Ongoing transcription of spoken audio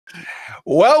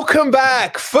Welcome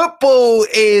back. Football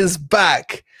is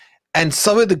back. And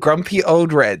so are the grumpy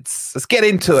old Reds. Let's get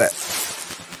into it.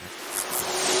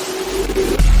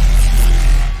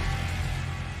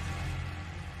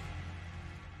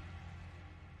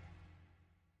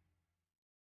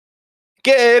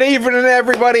 Good evening,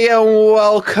 everybody, and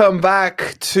welcome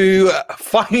back to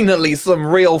finally some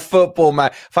real football, man.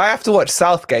 If I have to watch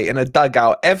Southgate in a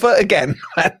dugout ever again,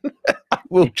 man, I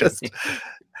will just...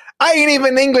 I ain't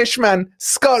even English, man.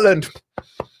 Scotland.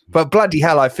 But bloody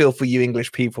hell, I feel for you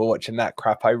English people watching that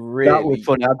crap. I really... That was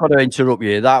funny. I've got to interrupt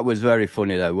you. That was very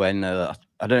funny, though, when... I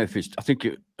don't know if it's... I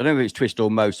don't know if it's Twist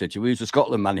or Mo said you, he was the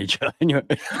Scotland manager, and you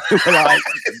were like,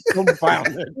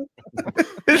 dumbfounded.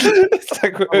 It's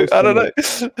like, I don't know,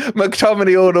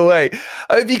 McTominay all the way.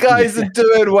 I hope you guys are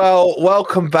doing well.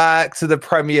 Welcome back to the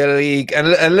Premier League.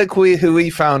 And look who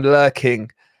we found lurking.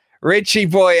 Richie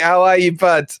boy, how are you,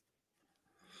 bud?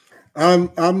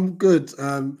 I'm good.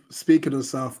 Speaking of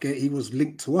Southgate, he was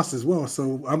linked to us as well,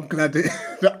 so I'm glad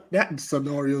that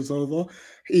scenario's over.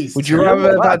 Would you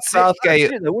rather have had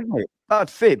Southgate? Wouldn't it? That'd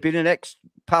fit, being an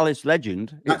ex-Palace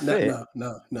legend. No.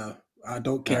 I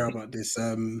don't care about this.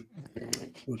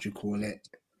 What do you call it?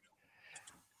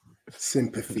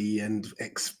 Sympathy and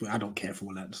I don't care for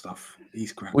all that stuff.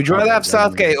 He's crap. Would you rather have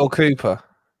Southgate or Cooper?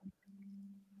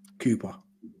 Cooper.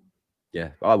 Yeah,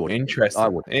 I would. Interesting. I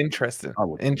would. Interesting. I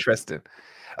would. Interesting.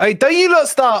 Hey, don't you lot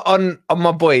start on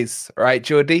my boys, right,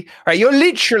 Geordie? Right, you're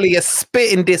literally a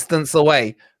spitting distance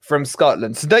away from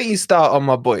Scotland, so don't you start on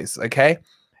my boys, okay?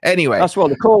 Anyway, that's what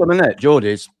they call them, isn't it?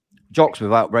 Geordie's jocks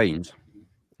without brains.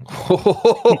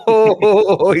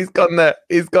 Oh, he's gone there.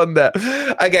 He's gone there.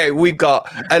 Okay, we've got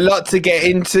a lot to get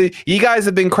into. You guys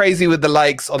have been crazy with the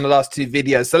likes on the last two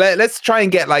videos, so let's try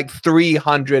and get like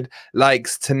 300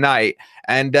 likes tonight.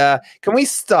 And can we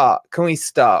start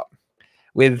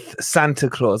with Santa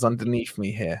Claus underneath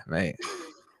me here, mate?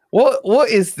 What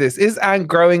is this? Is Ant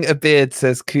growing a beard?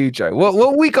 Says Cujo.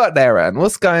 What we got there, Ant?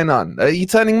 What's going on? Are you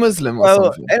turning Muslim or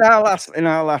something? In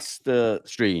our last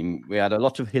stream, we had a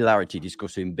lot of hilarity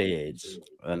discussing beards,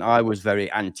 and I was very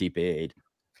anti-beard.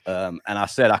 And I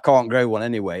said I can't grow one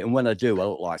anyway, and when I do, I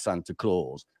look like Santa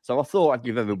Claus. So I thought I'd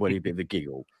give everybody a bit of a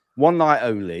giggle. One night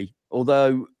only,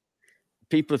 although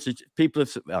people have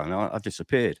oh no, I've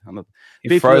disappeared.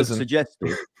 People have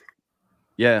suggested,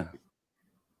 yeah.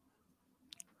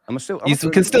 We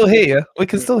can still hear you. We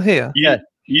can still hear. Yeah,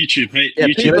 YouTube. Hey, yeah,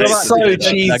 YouTube. It's so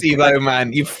cheesy, though,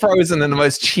 man. You've frozen in the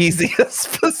most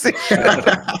cheesiest position.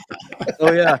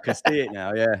 Oh yeah, I can see it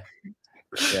now. Yeah,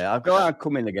 I've got to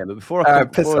come in again. But before I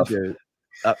do,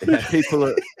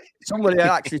 somebody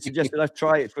actually suggested I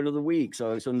try it for another week,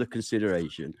 so it's under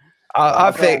consideration.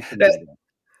 I think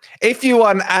if you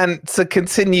want Ant to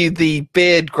continue the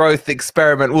beard growth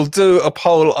experiment, we'll do a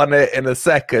poll on it in a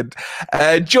second.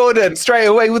 Jordan, straight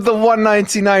away with the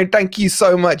 199. Thank you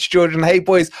so much, Jordan. Hey,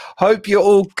 boys, hope you're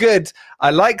all good.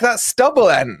 I like that stubble,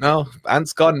 Ant. No,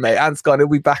 Ant's gone, mate. Ant's gone. He'll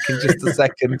be back in just a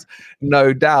second,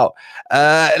 no doubt.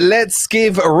 Let's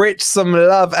give Rich some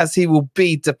love, as he will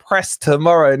be depressed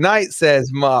tomorrow night,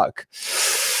 says Mark.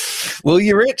 Will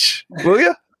you, Rich? Will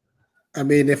you? I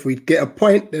mean, if we get a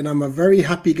point, then I'm a very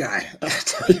happy guy.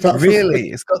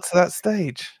 Really? It's got to that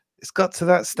stage. It's got to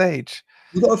that stage.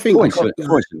 You got to think.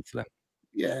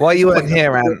 Yeah. While you weren't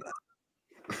here, Ant,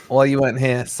 while you weren't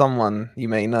here, someone you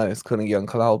may know is calling you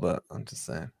Uncle Albert. I'm just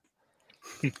saying.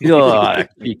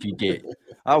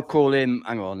 I'll call him.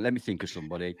 Hang on, let me think of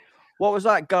somebody. What was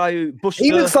that guy who... Buster?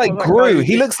 He looks like Gru.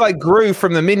 He looks like Gru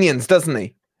from the Minions, doesn't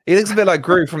he? He looks a bit like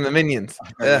Gru from the Minions.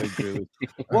 Yeah.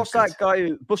 What's that guy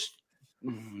who...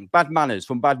 Bad Manners,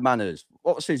 from Bad Manners.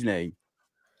 What's his name?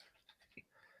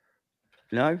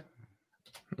 No?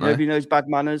 Nobody knows Bad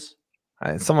Manners?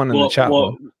 Someone in the chat.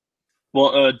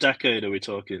 What decade are we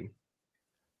talking?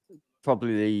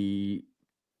 Probably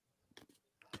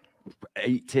the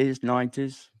 80s,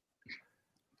 90s.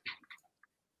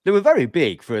 They were very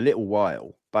big for a little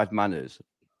while, Bad Manners.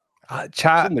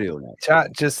 Chat,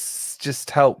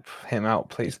 just help him out,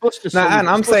 please. No, and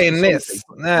I'm saying this.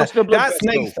 Nah, that's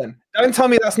Nathan. Don't tell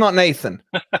me that's not Nathan.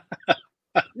 No,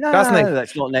 that's Nathan.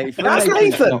 That's not Nathan. That's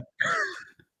Nathan.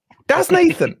 That's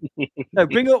Nathan. No,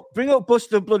 bring up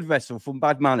Buster Blood Vessel from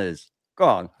Bad Manners. Go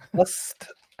on. Bust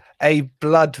a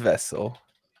blood vessel.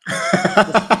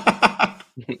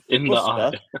 In the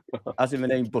eye. As in the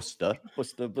name Buster.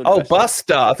 Buster Blood Vessel.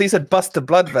 Buster. I think you said Buster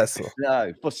Blood Vessel.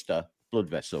 No, Buster Blood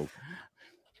Vessel.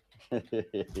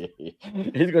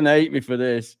 He's gonna hate me for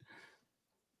this.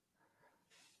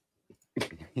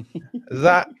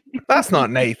 That's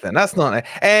not Nathan. That's not.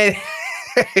 Anyway,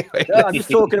 no, I'm just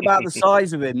talking about the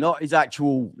size of him, not his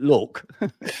actual look.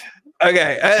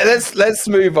 Okay, let's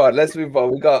move on. Let's move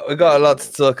on. We got a lot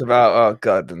to talk about. Oh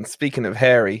God! And speaking of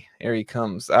hairy, here he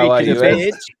comes. How are you?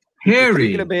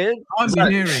 Hairy.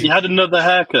 You had another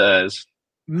haircut, Ez?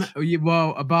 No,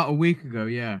 well, about a week ago,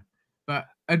 yeah. But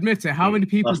admit it, how many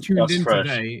people tuned in fresh.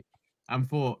 today and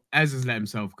thought Ez has let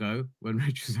himself go when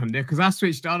Rich was on there? Because I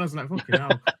switched on. I was like, fucking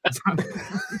hell.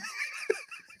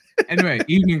 Anyway,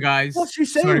 evening, guys. What's he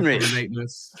saying, Sorry for Rich? the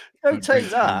lateness. Don't take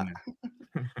that.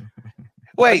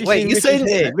 Wait, you saying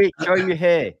hair? Rich, show him your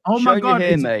hair. Oh my God, your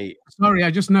hair, mate. Sorry,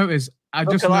 I just noticed.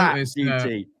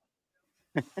 Beauty.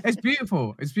 It's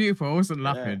beautiful. It's beautiful. I wasn't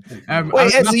laughing.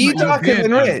 Wait, Ez, are you darker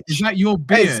than Rich? Is that your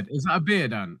beard? Is that a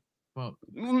beard, Dan? Well,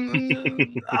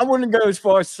 I wouldn't go as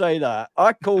far as to say that.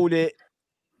 I called it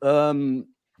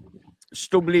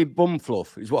stubbly bum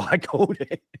fluff, is what I called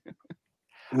it.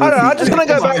 Hold on, I'm just gonna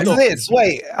go back to this.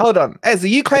 Wait, hold on. Ez, are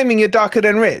you claiming you're darker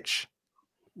than Rich?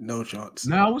 No chance.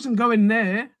 No, I wasn't going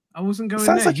there. I wasn't going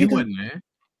Sounds there. like You you went there.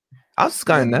 I was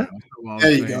going there.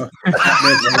 There you go.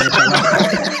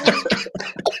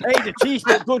 Hey, the teeth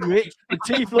look good, Rich. The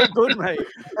teeth look good, mate.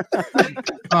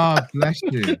 Oh, bless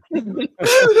you.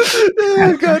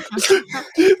 Oh, God.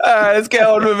 Let's get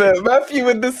on with it. Matthew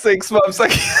in the 6 months.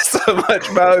 Thank you so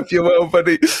much, Matt, if you're well,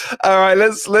 buddy. All right,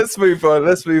 let's move on.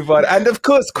 Let's move on. And of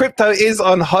course, crypto is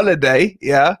on holiday.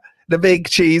 Yeah, the big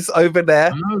cheese over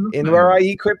there. Where are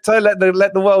you, crypto? Let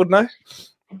the world know.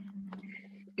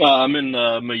 I'm in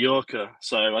Mallorca,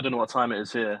 so I don't know what time it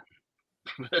is here.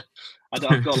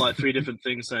 I've got like 3 different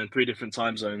things saying 3 different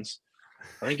time zones.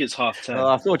 I think it's 10:30.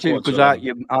 I thought it was out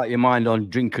your mind on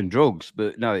drink and drugs,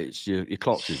 but no, it's your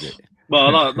clocks, is it?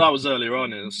 Well, that was earlier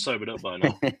on. It was sobered up by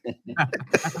now.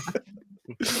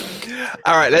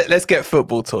 All right, let's get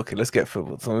football talking.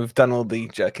 We've done all the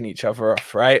jerking each other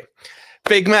off, right?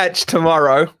 Big match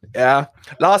tomorrow. Yeah.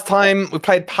 Last time we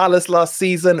played Palace last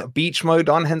season, beach mode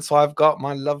on, hence why I've got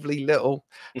my lovely little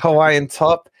Hawaiian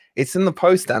top. It's in the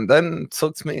post, and then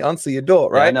talk to me, answer your door,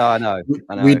 right? Yeah, I know.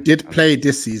 We did play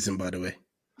this season, by the way.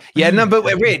 Yeah, no, but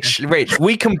Rich,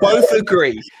 we can both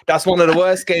agree that's one of the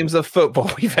worst games of football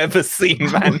we've ever seen,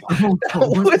 man. That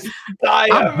was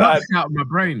dire, I've man. blocked out of my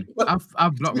brain.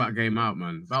 I've blocked that game out,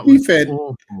 man. That To be was fair,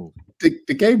 awful.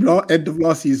 The game end of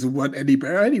last season wasn't any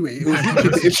better anyway. It was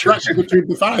the interaction between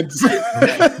the fans.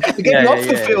 The game off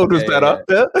the field was better.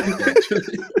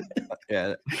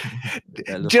 Yeah.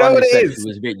 Do you know what it is? It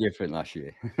was a bit different last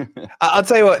year. I'll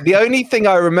tell you what, the only thing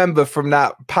I remember from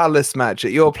that Palace match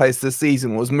at your place this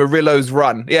season was Murillo's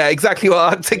run. Yeah, exactly what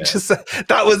Arctic just said.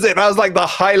 That was it. That was like the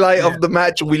highlight of the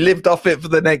match. We lived off it for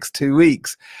the next 2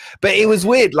 weeks. But it was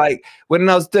weird. Like when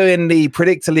I was doing the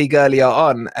Predictor League earlier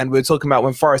on, and we were talking about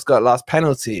when Forest got last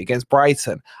penalty against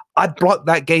Brighton, I'd blocked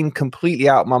that game completely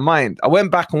out of my mind. I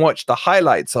went back and watched the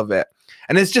highlights of it.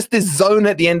 And it's just this zone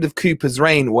at the end of Cooper's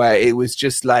Reign where it was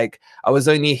just like I was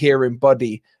only here in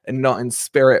body and not in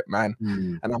spirit, man.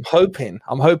 And I'm hoping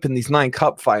these 9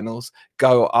 cup finals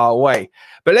go our way.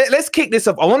 But let's kick this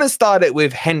off. I want to start it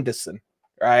with Henderson,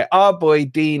 right? Our boy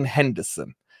Dean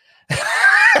Henderson.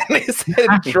 And his head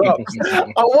drops.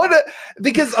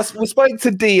 Because we spoke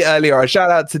to D earlier. I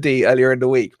shout out to D earlier in the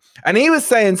week, and he was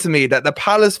saying to me that the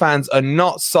Palace fans are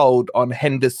not sold on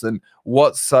Henderson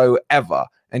whatsoever.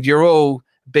 And you're all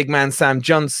big man Sam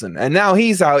Johnson, and now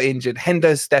he's out injured.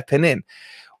 Hendo's stepping in.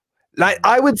 Like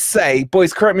I would say,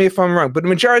 boys, correct me if I'm wrong, but the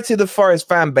majority of the Forest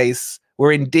fan base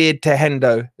were endeared to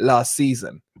Hendo last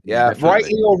season. Yeah, definitely.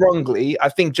 Rightly or wrongly, I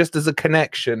think just as a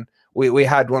connection, we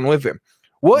had one with him.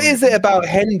 What is it about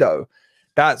Hendo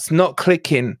that's not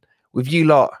clicking with you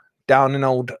lot down in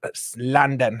old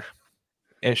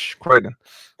London-ish, Croydon?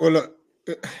 Well, look,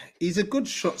 he's a good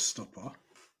shot stopper.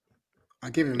 I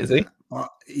give him. Is he? But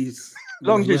he's as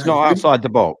long as he's not outside the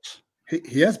box.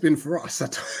 He has been for us.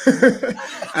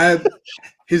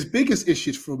 His biggest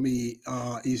issues for me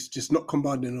is just not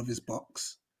commanding of his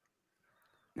box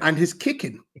and his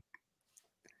kicking.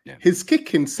 Yeah. His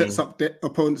kicking sets up the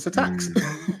opponent's attacks,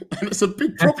 and it's a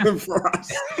big problem for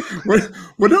us.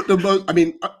 We're not the most. I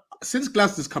mean, since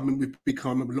Glasgow's coming, we've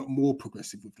become a lot more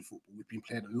progressive with the football. We've been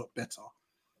playing a lot better.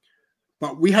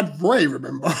 But we had Roy,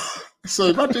 remember? So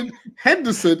imagine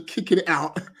Henderson kicking it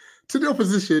out to the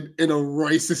opposition in a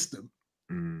Roy system.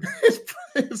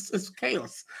 It's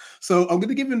chaos. So I'm going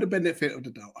to give him the benefit of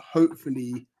the doubt.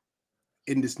 Hopefully,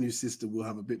 in this new system, we'll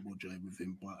have a bit more joy with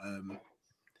him. But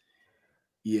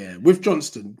yeah, with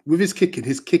Johnston, with his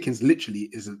kicking's literally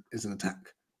is an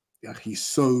attack. Yeah, he's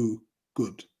so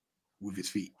good with his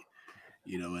feet,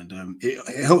 you know, and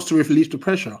it helps to relieve the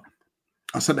pressure.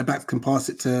 Our centre backs can pass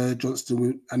it to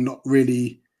Johnston and not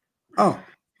really. Oh,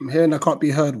 I'm here and I can't be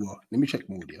heard. Well, let me check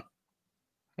my audio.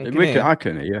 I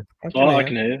can hear you. I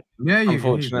can hear you. Yeah, you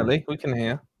Unfortunately, we can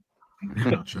hear.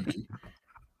 Tricky.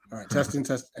 All right, testing,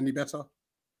 test. Any better?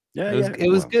 Yeah, It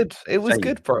was good. It was same.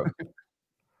 good, bro.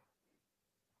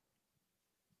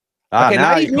 Okay,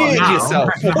 now you've muted yourself.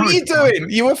 What are you doing?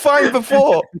 You were fine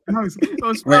before.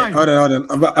 Wait, hold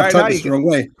on. I've typed this the wrong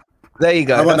way. There you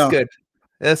go. That's good.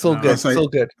 That's all good. It's all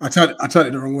good. I turned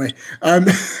it the wrong way.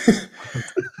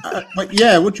 But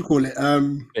yeah, what do you call it?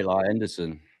 A bit like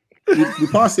Henderson. We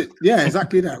pass it. Yeah,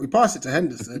 exactly that. We pass it to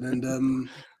Henderson, and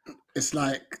it's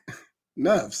like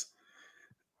nerves.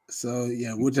 So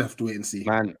yeah, we'll just have to wait and see.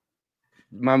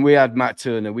 Man, we had Matt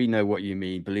Turner. We know what you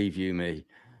mean. Believe you me.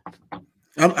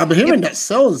 I'm hearing that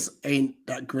Sells ain't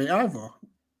that great either.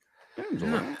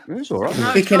 It's all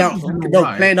right. Picking out,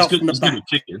 playing out from the back.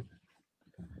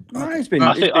 I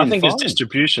think his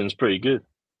distribution is pretty good.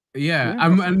 Yeah,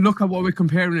 and look at what we're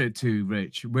comparing it to,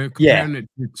 Rich. We're comparing it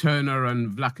to Turner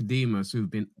and Vlachodimos, who've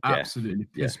been absolutely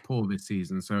piss poor this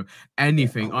season. So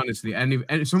anything, honestly,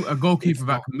 a goalkeeper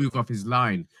that can move off his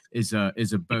line is a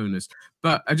bonus.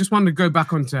 But I just wanted to go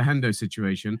back onto Hendo's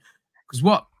situation, because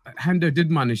what Hendo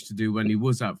did manage to do when he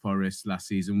was at Forest last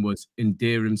season was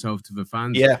endear himself to the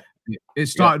fans. Yeah. It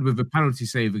started with a penalty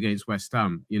save against West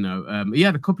Ham. You know, he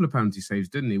had a couple of penalty saves,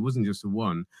 didn't he? It wasn't just the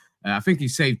one. I think he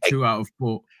saved 2 out of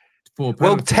 4 penalties.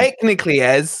 Well, technically,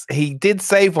 as he did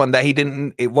save one that he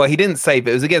didn't. Well, he didn't save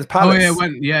it. It was against Palace. Oh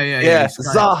yeah.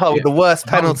 Zaha with the worst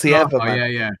penalty ever.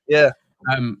 Man.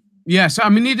 Yeah. So I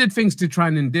mean, he did things to try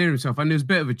and endear himself, and he was a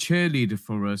bit of a cheerleader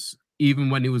for us, even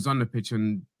when he was on the pitch,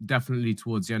 and definitely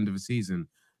towards the end of the season.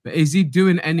 But is he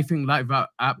doing anything like that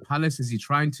at Palace? Is he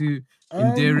trying to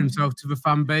endear himself to the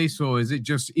fan base, or is it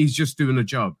just he's just doing a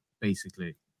job,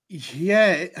 basically?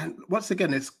 Yeah, and once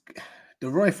again, it's the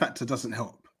Roy factor doesn't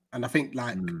help, and I think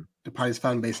like the Palace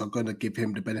fan base are going to give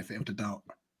him the benefit of the doubt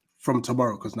from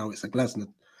tomorrow, because now it's a Glasner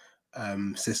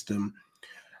system.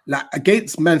 Like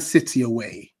against Man City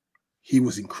away, he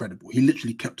was incredible. He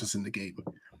literally kept us in the game,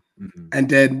 and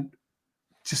then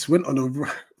just went on a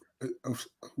run.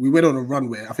 We went on a run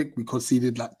where I think we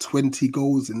conceded like 20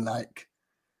 goals in like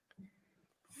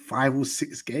 5 or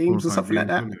 6 games or something like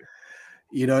that.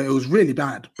 You know, it was really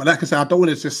bad. But like I said, I don't want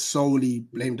to just solely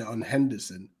blame that on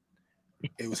Henderson.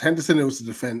 It was Henderson, it was the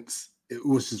defense, it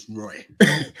was just Roy.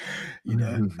 You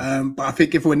know. But I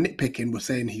think if we're nitpicking, we're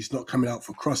saying he's not coming out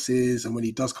for crosses, and when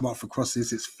he does come out for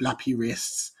crosses, it's flappy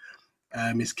wrists,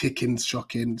 his kicking's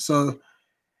shocking. So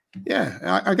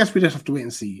yeah, I guess we just have to wait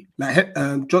and see. Like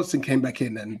Johnson came back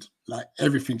in, and like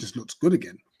everything just looks good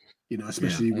again, you know,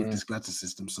 especially with this Gladys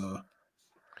system. So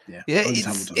yeah,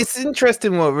 it's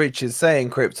interesting what Rich is saying,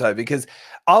 Crypto, because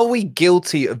are we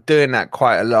guilty of doing that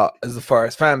quite a lot as the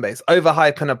Forest fan base,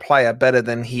 overhyping a player better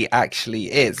than he actually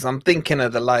is? I'm thinking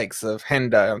of the likes of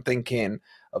Hendo. I'm thinking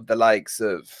of the likes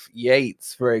of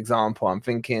Yates, for example. I'm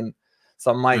thinking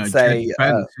some might say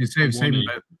same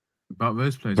about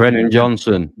those players. Brennan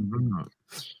Johnson.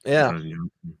 Yeah.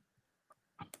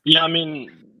 Yeah, I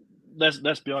mean,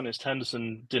 let's be honest.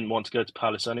 Henderson didn't want to go to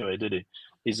Palace anyway, did he?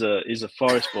 He's a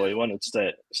Forest boy. He wanted to stay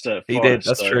at Forest. He did.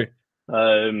 That's true.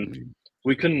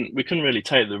 We couldn't really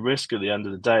take the risk at the end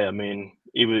of the day. I mean,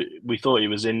 we thought he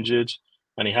was injured,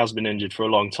 and he has been injured for a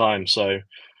long time. So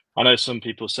I know some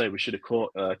people say we should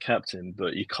have kept him,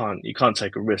 but you can't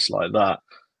take a risk like that.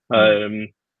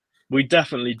 We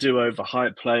definitely do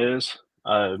overhype players.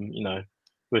 You know,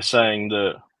 we're saying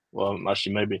that. Well,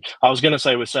 actually, maybe I was going to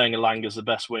say we're saying Elanga's the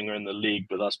best winger in the league,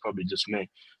 but that's probably just me.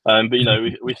 But you know,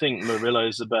 we think Murillo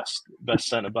is the best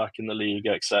centre back in the league,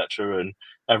 etc. And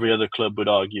every other club would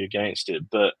argue against it.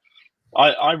 But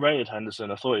I rated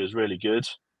Henderson. I thought he was really good.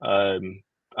 And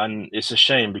it's a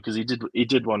shame because he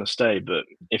did want to stay. But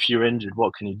if you're injured,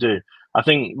 what can you do? I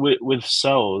think with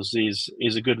Sells,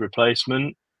 he's a good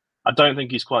replacement. I don't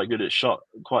think he's quite as good at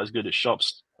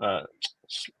shops.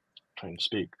 Can't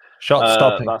speak. Shot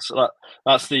stopping.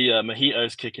 That's the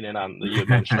mojitos kicking in that you were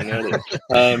mentioning earlier.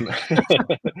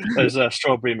 Those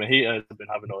strawberry mojitos I've been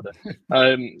having all day.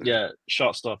 Yeah,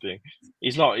 shot stopping.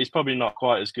 He's probably not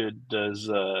quite as good as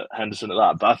Henderson at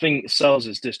that, but I think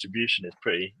Sells' distribution is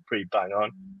pretty bang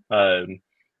on.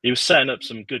 He was setting up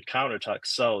some good counterattacks,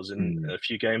 Sells, in a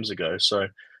few games ago. So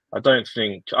I don't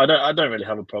really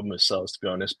have a problem with Sells, to be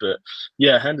honest. But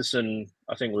yeah, Henderson,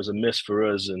 I think, was a miss for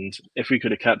us. And if we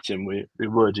could have kept him, we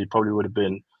would. He probably would have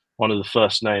been one of the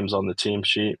first names on the team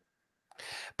sheet.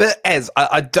 But Ez,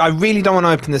 I really don't want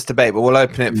to open this debate, but we'll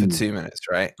open it for 2 minutes,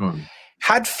 right?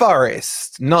 Had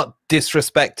Forest not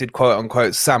disrespected, quote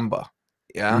unquote, Samba,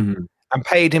 and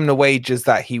paid him the wages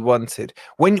that he wanted,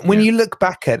 when you look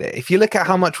back at it, if you look at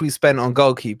how much we spent on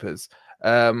goalkeepers,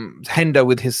 Hendo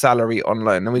with his salary on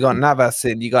loan. And we got Navas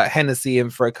in, you got Hennessy in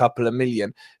for a couple of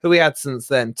million. Who we had since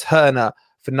then? Turner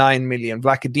for 9 million,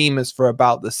 Vlachodimos for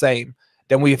about the same.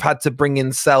 Then we've had to bring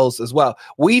in Sells as well.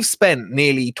 We've spent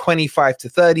nearly 25 to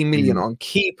 30 million on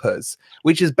keepers,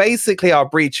 which is basically our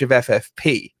breach of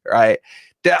FFP, right?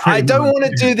 I don't want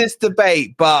to do this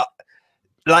debate, but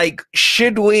like,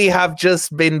 should we have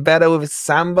just been better with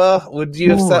Samba? Would you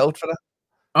have settled for that?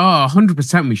 Oh,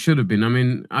 100% we should have been. I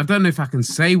mean, I don't know if I can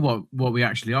say what we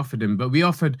actually offered him, but we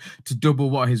offered to double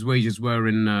what his wages were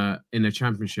in a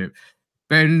championship.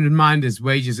 Bearing in mind his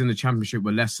wages in the championship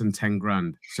were less than 10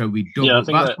 grand. So we doubled.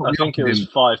 Yeah, I think it was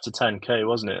 5 to 10K,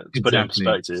 wasn't it? To put it in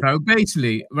perspective. So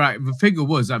basically, right, the figure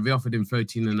was that we offered him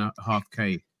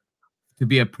 13.5K to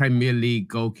be a Premier League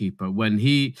goalkeeper when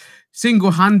he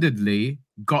single-handedly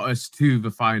got us to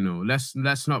the final. Let's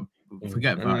not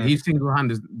forget that. He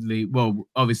single-handedly, well,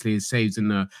 obviously his saves in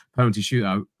the penalty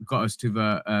shootout got us to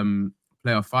the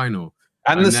playoff final.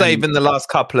 And the save in the last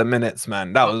couple of minutes,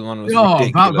 man. That was one was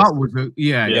ridiculous. That was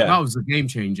that was a game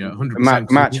changer. 100%.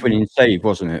 Match-winning save,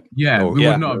 wasn't it? Yeah, we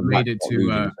would not have made it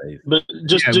to. But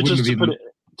just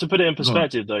to put it in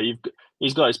perspective, though,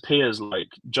 he's got his peers like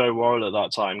Joe Worrell at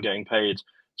that time getting paid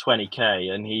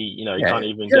 20K, and he can't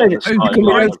even get on the starting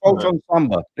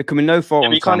lineup. There can be no fault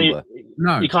on Samba.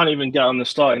 You can't even get on the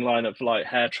starting lineup for like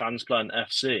Hair Transplant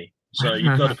FC. So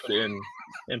you've got to put it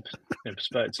in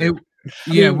perspective.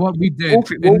 What we did. Wolf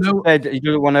said he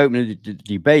doesn't want to open a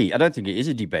debate. I don't think it is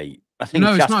a debate. I think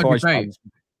it's not a debate.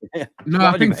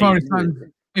 I think Forest fans,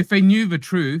 if they knew the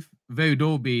truth, they would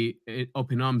all be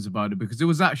up in arms about it, because it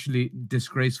was actually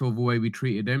disgraceful the way we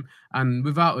treated him. And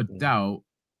without a doubt,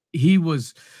 he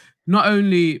was not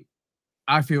only,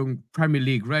 I feel, Premier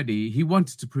League ready, he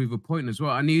wanted to prove a point as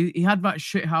well. And he had that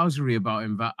shithousery about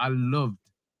him that I loved.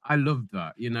 I loved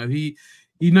that.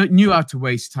 He knew how to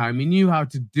waste time. He knew how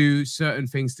to do certain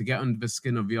things to get under the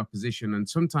skin of the opposition. And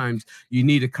sometimes you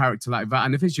need a character like that.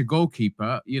 And if it's your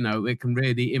goalkeeper, it can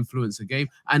really influence a game.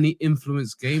 And he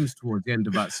influenced games towards the end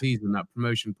of that season, that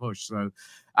promotion push. So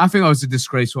I think it was a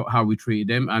disgrace how we treated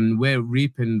him. And we're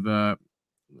reaping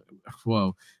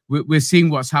we're seeing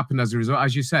what's happened as a result.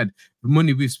 As you said, the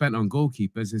money we've spent on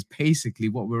goalkeepers is basically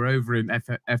what we're over in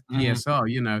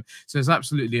FPSR, So it's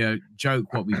absolutely a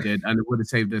joke what we did, and it would have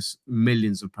saved us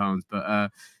millions of pounds.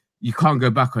 But you can't go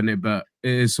back on it, but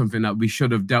it is something that we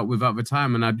should have dealt with at the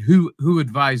time. And who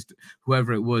advised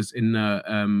whoever it was in the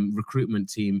recruitment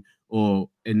team or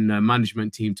in the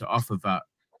management team to offer that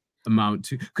amount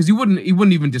to, because he wouldn't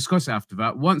even discuss it after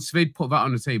that. Once they'd put that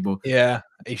on the table,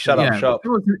 he shut up shop.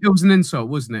 It was an insult,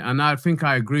 wasn't it? And I think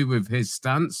I agree with his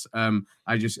stance. I'm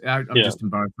just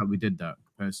embarrassed that we did that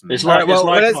personally.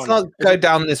 Let's not go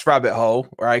down this rabbit hole,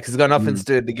 right? Because it's got nothing to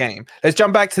do with the game. Let's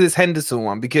jump back to this Henderson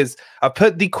one, because I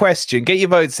put the question. Get your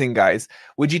votes in, guys.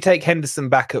 Would you take Henderson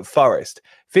back at Forest?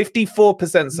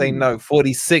 54% say no,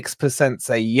 46%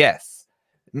 say yes.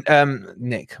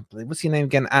 Nick, what's your name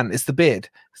again? Ant. It's the beard.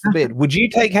 Would you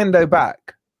take Hendo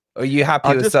back? Or are you happy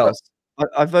with yourselves?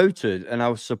 I voted, and I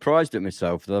was surprised at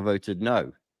myself that I voted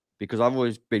no, because I've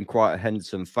always been quite a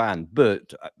Henderson fan,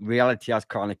 but reality has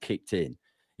kind of kicked in.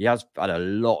 He has had a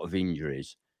lot of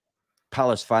injuries.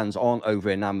 Palace fans aren't over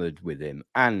enamored with him,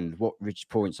 and what Rich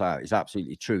points out is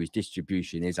absolutely true. His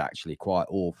distribution is actually quite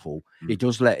awful. He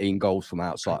does let in goals from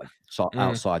outside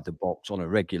the box on a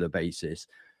regular basis.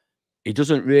 He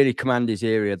doesn't really command his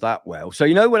area that well. So,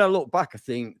 when I look back, I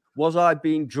think, was I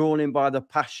being drawn in by the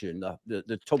passion,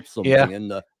 the tub thumping,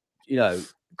 and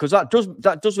because that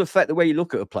does affect the way you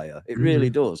look at a player. It really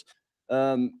does.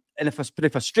 And if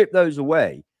I strip those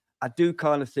away, I do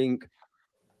kind of think,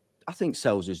 I think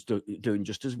Sells is doing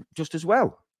just as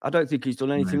well. I don't think he's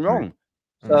done anything wrong.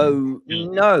 So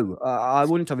no, I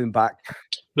wouldn't have him back.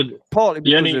 But partly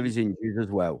because of his injuries as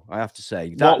well. I have to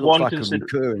say that looks like a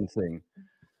recurring thing.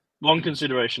 One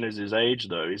consideration is his age,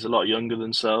 though. He's a lot younger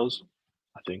than Sells,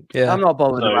 I think. Yeah, I'm not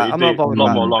bothered. I'm not bothered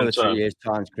about 3 years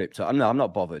time scriptor. I'm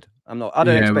not bothered. I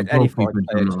don't expect any foreign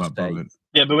players to stay.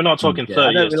 Yeah, but we're not talking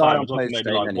 30 years time. I'm talking maybe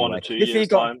like 1 or 2 years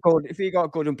time. If he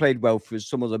got good and played well for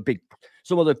some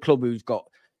other club who's got.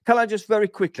 Can I just very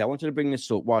quickly? I wanted to bring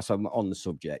this up whilst I'm on the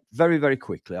subject. Very, very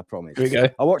quickly, I promise. Here we go.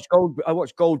 I watched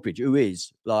Goldbridge, who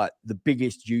is like the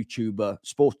biggest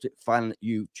sports fan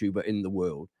YouTuber in the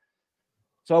world.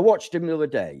 So I watched him the other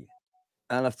day,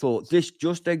 and I thought this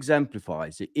just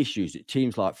exemplifies the issues that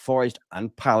teams like Forest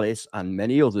and Palace and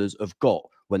many others have got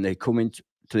when they come into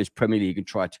this Premier League and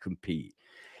try to compete.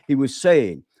 He was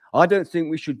saying, I don't think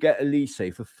we should get Elise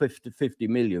for 50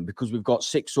 million because we've got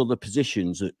 6 other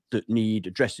positions that need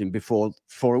addressing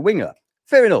for a winger.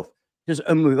 Fair enough.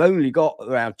 And we've only got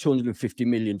around 250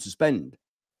 million to spend.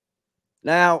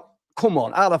 Now, come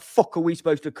on, how the fuck are we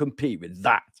supposed to compete with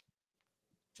that?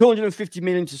 250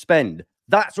 million to spend.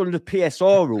 That's under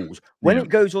PSR rules. When it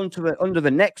goes on to under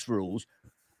the next rules,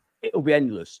 it'll be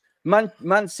endless.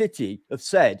 Man City have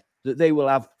said that they will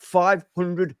have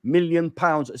 £500 million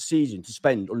a season to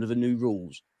spend under the new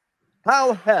rules. How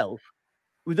the hell,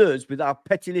 with us, with our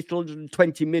petty little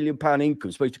 £120 million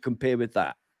income, supposed to compare with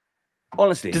that?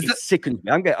 Honestly, it sickens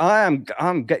me.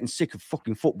 I'm getting sick of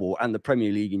fucking football and the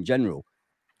Premier League in general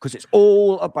because it's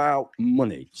all about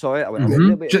money. Sorry, I went a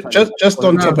little bit. Just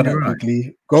on top of that,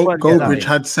 quickly, Goldbridge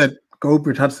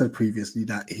had said previously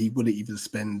that he wouldn't even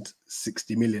spend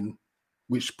 60 million,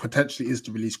 which potentially is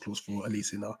the release clause for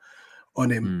Elise on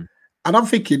him. And I'm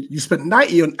thinking, you spent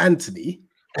 90 on Anthony,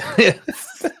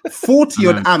 40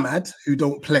 on Ahmad, who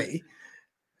don't play.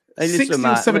 Hey, 60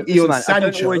 or 70 on Sancho. I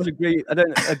don't always agree. I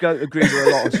don't agree with a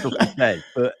lot of stuff he said,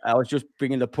 but I was just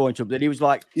bringing the point up that he was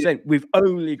like saying we've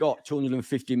only got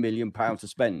 250 million pounds to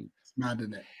spend. It's mad,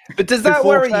 isn't it? But does that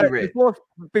worry you, Rick?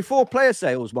 Before player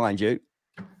sales, mind you.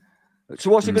 So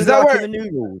what's it going to be like in the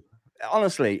new rules?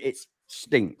 Honestly, it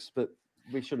stinks, but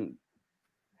we shouldn't.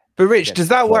 But Rich, does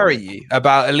that worry you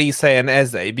about Elise and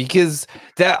Eze? Because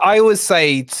I always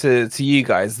say to you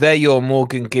guys, they're your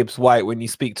Morgan Gibbs White when you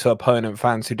speak to opponent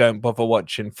fans who don't bother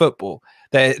watching football.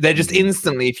 They're just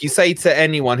instantly, if you say to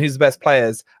anyone who's the best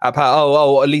players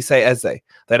about Elise Eze,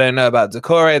 they don't know about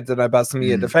Decore, they don't know about some of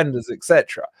your defenders,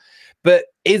 etc. But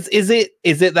is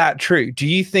it that true? Do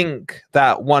you think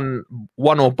that one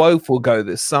or both will go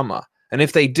this summer? And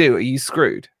if they do, are you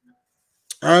screwed?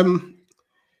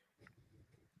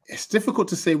 It's difficult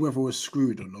to say whether we're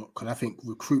screwed or not, because I think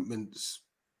recruitment's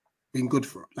been good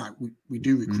for it. Like we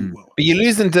do recruit well. But you're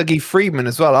losing Dougie Freedman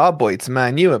as well, our boy, to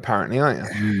Man U, apparently,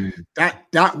 aren't you?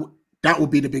 That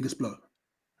would be the biggest blow.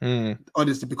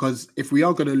 Honestly, because if we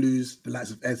are going to lose the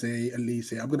likes of Eze and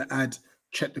Elise, I'm going to add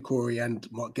Chet Decore and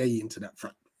Mark Gay into that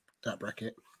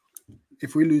bracket.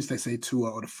 If we lose, let's say 2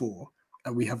 out of the 4,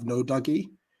 and we have no Dougie,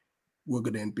 we're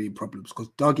going to be in problems, because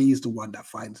Dougie is the one that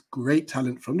finds great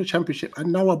talent from the Championship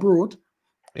and now abroad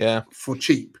for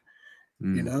cheap.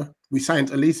 You know, we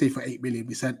signed Elise for 8 million.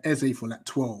 We signed Eze for like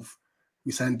 12.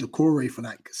 We signed Decore for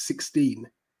like 16.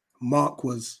 Mark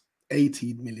was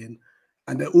 18 million.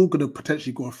 And they're all going to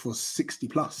potentially go for 60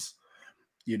 plus,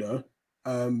 you know.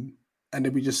 And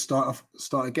then we just start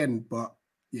again. But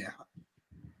yeah.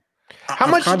 How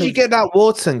much did you get that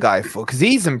Wharton guy for? Because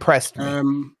he's impressed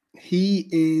me. He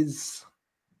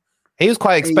was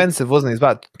quite expensive, wasn't he? He's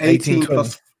about 18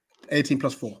 plus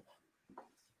 4.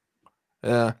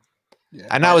 Yeah.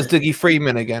 And that was Dougie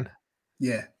Freedman again.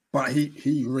 Yeah, but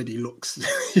he already looks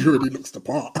the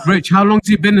part. Rich, how long's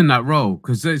he been in that role?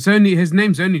 Because his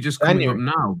name's only just coming up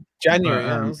now.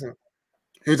 January.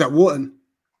 He was at Wharton.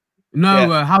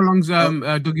 No, how long's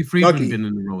Dougie Freedman been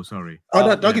in the role? Sorry.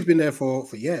 Dougie's been there for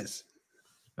years.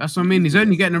 That's what I mean. He's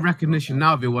only getting a recognition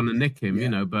now if you want to nick him, you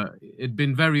know, but it'd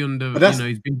been very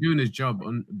he's been doing his job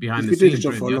behind the scenes. He's been doing his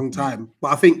job for a long time.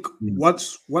 But I think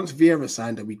once Vieira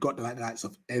signed and we got the likes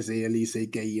of Eze, Elise,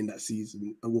 Gay in that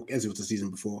season, and Eze was the season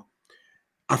before,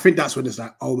 I think that's when it's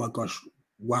like, oh my gosh,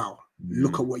 wow,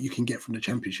 look at what you can get from the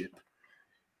Championship.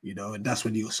 You know, and that's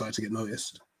when you started to get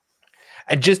noticed.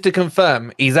 And just to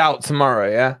confirm, he's out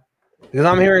tomorrow, yeah? Because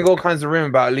I'm hearing all kinds of rumors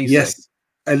about Elise. Yes.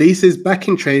 Elise is back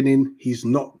in training. He's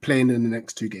not playing in the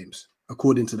next 2 games,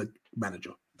 according to the manager.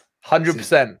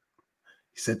 100%.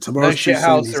 He said tomorrow's too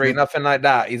soon. Nothing like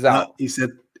that. He's out. He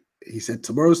said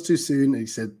tomorrow's too soon, and he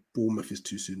said Bournemouth is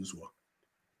too soon as well.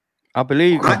 I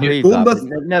believe Bournemouth,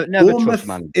 never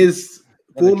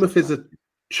Bournemouth is a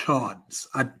chance.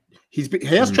 He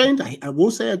has trained. I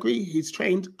will say I agree. He's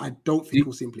trained. I don't think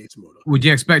we'll see him play tomorrow. Would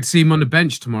you expect to see him on the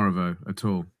bench tomorrow, though, at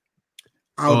all?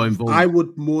 I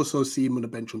would more so see him on the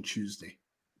bench on Tuesday.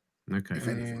 Okay,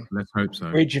 let's hope so.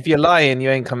 Rich, if you're lying,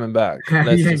 you ain't coming back. You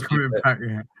ain't coming back,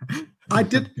 I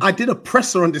did a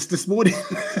presser on this morning.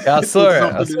 Yeah, I saw it.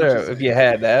 I saw it with your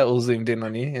hair there, all zoomed in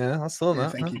on you. Yeah, I saw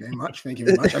that. Thank you very much. Thank you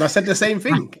very much. And I said the same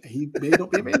thing. He may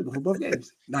not be available for both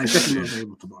games. No, he's definitely not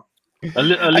available tomorrow.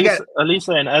 Elise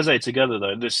and Eze together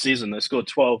though this season, they scored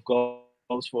 12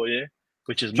 goals for you,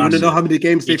 which is massive. Do you want to know how many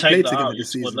games they've played together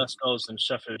this season? Scored less goals than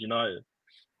Sheffield United.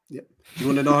 Yep. Do you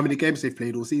want to know how many games they've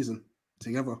played all season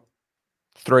together?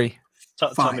 3.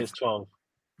 Tell me it's 12.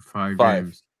 5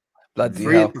 games. Bloody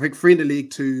hell. I think 3 in the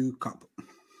league, 2 cup.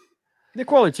 They're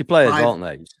quality players, aren't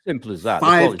they? Simple as that.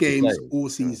 5 games all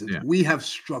season. Yeah. We have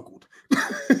struggled.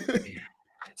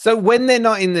 So when they're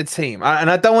not in the team, and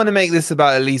I don't want to make this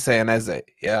about Elise and Eze,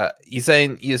 yeah, you're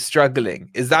saying you're struggling.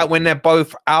 Is that when they're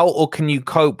both out, or can you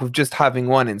cope with just having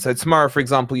one in? So tomorrow, for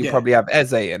example, you probably have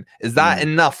Eze in. Is that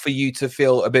enough for you to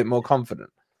feel a bit more confident?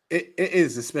 It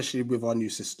is, especially with our new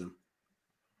system,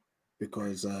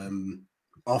 because our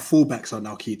fullbacks are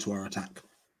now key to our attack.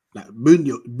 Like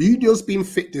Murillo's being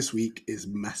fit this week is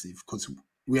massive, because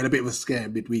we had a bit of a scare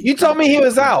midweek. You told me he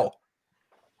was out.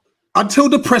 Until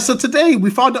the presser today, we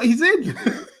found out he's in.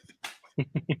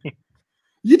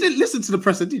 You didn't listen to the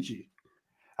presser, did you?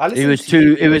 It was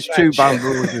too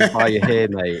bamboozled by your hair,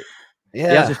 mate.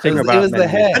 Yeah, it was the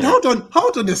hair. And hold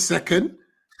on a second.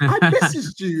 I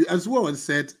messaged you as well and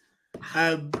said,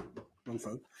 wrong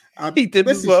phone. He did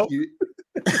as well. You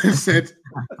and said,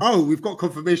 "Oh, we've got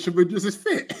confirmation Murillo is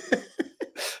fit."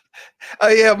 Oh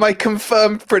yeah, my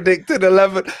confirmed predicted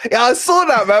 11. Yeah, I saw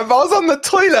that, man. But I was on the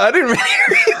toilet. I didn't really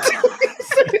read.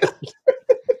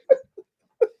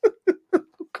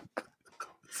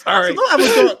 Sorry.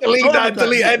 Delete that.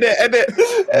 Delete.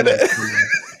 Edit.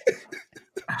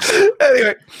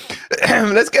 Anyway,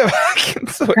 let's get back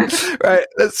into it. Right,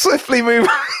 let's swiftly move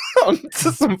on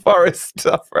to some Forest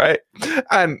stuff. Right,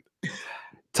 and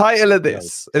title of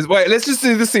this is let's just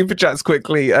do the super chats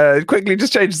quickly. Quickly,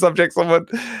 just change the subject. Someone,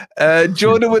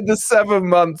 Jordan with the 7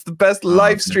 months, the best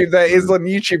live stream there is on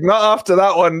YouTube. Not after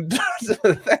that one.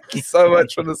 Thank you so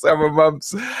much for the 7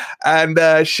 months. And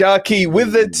Sharky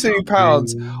with the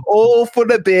 £2, all for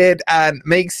the beard and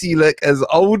makes you look as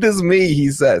old as me.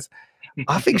 He says.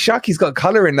 I think Sharky's got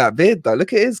colour in that beard though.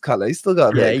 Look at his colour. He's still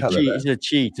got a bit of colour. He's a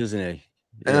cheat, isn't he?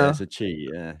 Yeah, it's a cheat.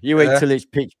 Yeah, you wait till it's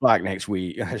pitch black next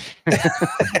week.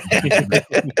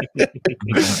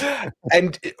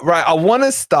 And right, I want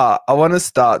to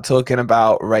start talking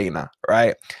about Reyna,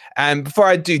 right? And before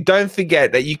I do, don't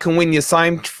forget that you can win your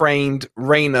signed framed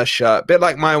Reyna shirt, a bit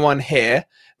like my one here.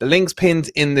 The link's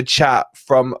pinned in the chat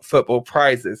from Football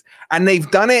Prizes, and they've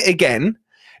done it again.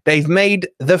 They've made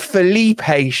the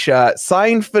Felipe shirt,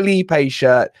 signed Felipe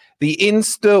shirt, the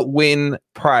Insta Win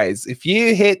prize. If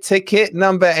you hit ticket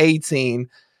number 18,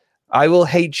 I will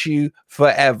hate you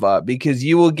forever, because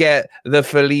you will get the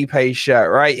Felipe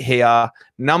shirt right here,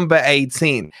 number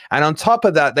 18. And on top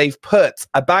of that, they've put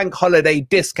a bank holiday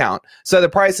discount. So the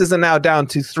prices are now down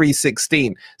to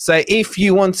 $3.16. So if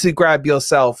you want to grab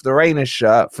yourself the Reyna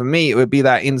shirt, for me, it would be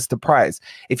that Insta prize.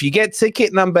 If you get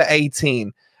ticket number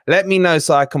 18, let me know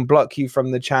so I can block you from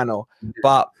the channel.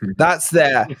 But that's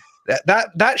there.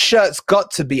 That shirt's got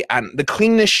to be the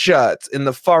cleanest shirt in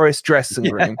the Forest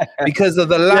dressing room because of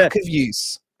the lack of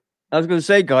use. I was going to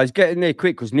say, guys, get in there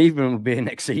quick, because neither of them will be here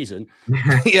next season.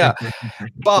 Yeah.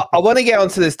 But I want to get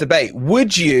onto this debate.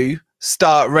 Would you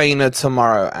start Reyna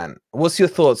tomorrow, Ant? What's your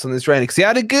thoughts on this Reyna? Because he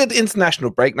had a good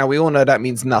international break. Now, we all know that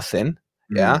means nothing.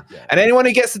 Yeah. And anyone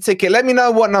who gets the ticket, let me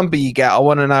know what number you get. I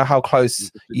want to know how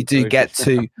close you do get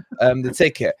to the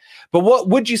ticket. But what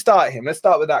would you start him? Let's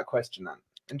start with that question, Ant.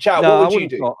 And chat, what would you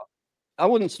do? I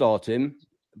wouldn't start him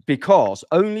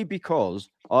only because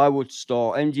I would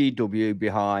start MGW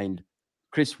behind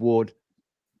Chris Wood,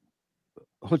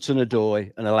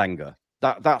 Hudson-Odoi, and Elanga.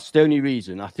 That's the only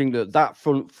reason. I think that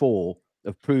front four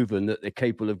have proven that they're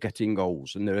capable of getting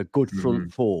goals, and they're a good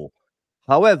front four.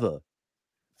 However,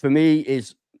 for me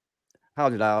is, how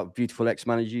did our beautiful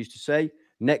ex-manager used to say?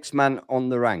 Next man on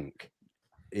the rank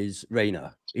is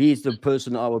Reyna. He's the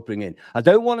person that I would bring in. I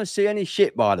don't want to see any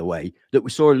shit, by the way, that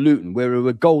we saw in Luton, where we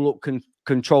were goal up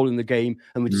controlling the game,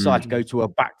 and we decided to go to a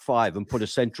back five and put a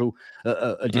central,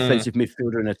 a defensive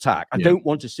midfielder in attack. I don't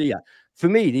want to see that. For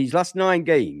me, these last 9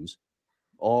 games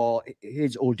are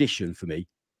his audition for me.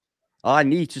 I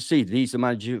need to see that he's the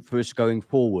manager for us going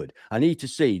forward. I need to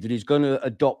see that he's going to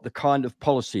adopt the kind of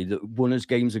policy that won us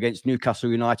games against Newcastle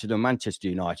United and Manchester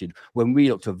United, when we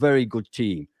looked a very good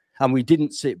team and we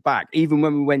didn't sit back. Even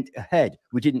when we went ahead,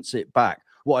 we didn't sit back.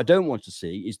 What I don't want to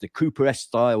see is the Cooper-esque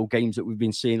style games that we've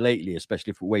been seeing lately,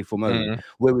 especially away from home,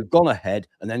 where we've gone ahead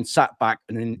and then sat back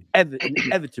and then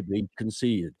inevitably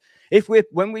conceded.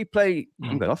 When we play,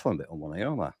 I'm going off on a bit on one here,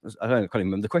 aren't I? Can't even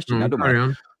remember the question.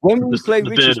 When we play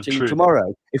Richard's team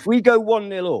tomorrow, if we go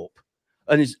 1-0 up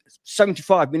and there's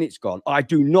 75 minutes gone, I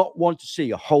do not want to see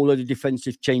a whole load of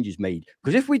defensive changes made.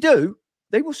 Because if we do,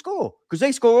 they will score. Because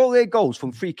they score all their goals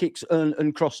from free kicks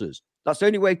and crosses. That's the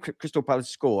only way Crystal Palace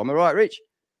score. Am I right, Rich?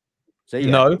 Say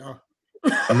no.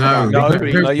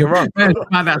 No, you're wrong.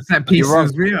 That's set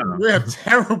pieces. We are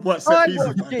terrible at set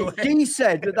pieces. He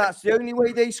said that that's the only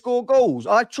way they score goals.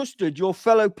 I trusted your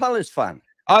fellow Palace fan.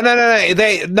 Oh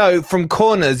no! From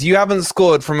corners, you haven't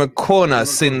scored from a corner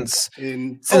since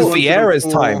Vieira's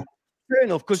time. fair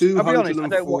enough. Because I'll be honest, I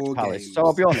don't watch Palace, so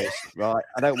I'll be honest, right?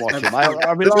 I don't watch them.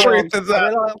 I rely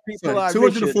on people like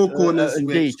 204 corners and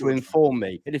D to inform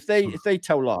me. And if they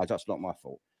tell lies, that's not my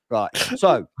fault, right?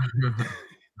 So,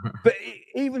 but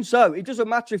even so, it doesn't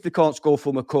matter if they can't score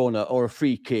from a corner or a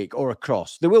free kick or a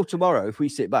cross. They will tomorrow if we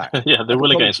sit back. Yeah, they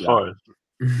will against Forest.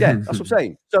 Yeah, that's what I'm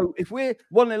saying. So if we're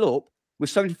 1-0 up with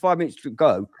 75 minutes to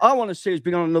go, I want to see us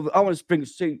bring on another. I want to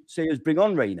see us bring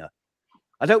on Reyna.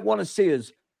 I don't want to see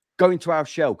us go into our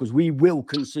shell because we will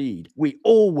concede. We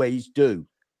always do.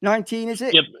 19, is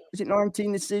it? Yep. Is it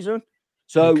 19 this season?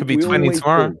 So it could be 20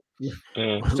 tomorrow.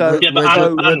 So,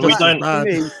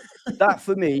 but that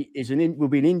for me will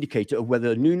be an indicator of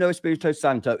whether Nuno Espirito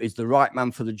Santo is the right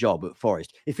man for the job at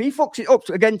Forest. If he fucks it up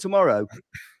again tomorrow,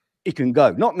 he can go.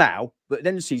 Not now, but at the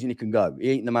end of the season, he can go. He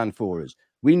ain't the man for us.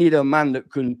 We need a man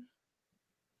that can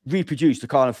reproduce the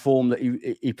kind of form that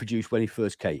he produced when he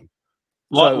first came.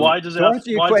 Why does it have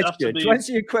to be... To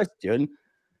answer your question,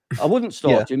 I wouldn't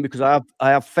start him because I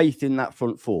have faith in that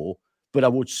front four, but I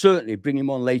would certainly bring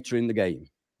him on later in the game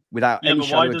without any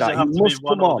shadow of doubt.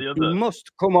 He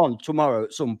must come on tomorrow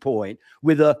at some point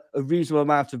with a reasonable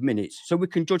amount of minutes so we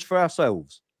can judge for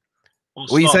ourselves.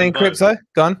 What are you saying, Crypto?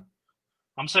 Go on.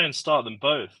 I'm saying start them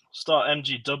both. Start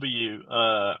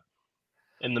MGW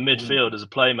in the midfield as a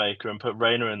playmaker and put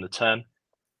Reyna in the 10.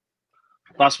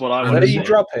 That's what I want to see. Who are you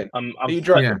dropping? Who are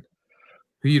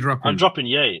you dropping? I'm dropping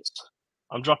Yates.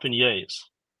 I'm dropping Yates,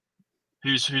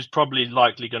 who's probably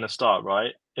likely going to start,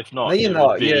 right? If not, no, you're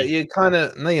not. Yeah, you kind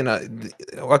of. No, you're not.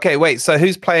 Okay, wait. So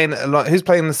who's playing? Who's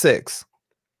playing the 6?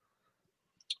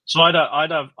 So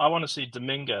I want to see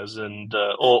Dominguez and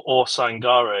or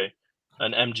Sangare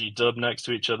and MG Dub next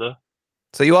to each other.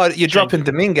 So you're dropping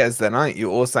Dominguez then, aren't you,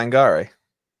 or Sangare?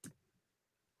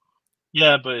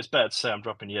 Yeah, but it's better to say I'm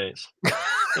dropping Yates.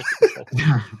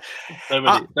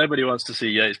 Nobody wants to see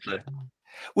Yates play.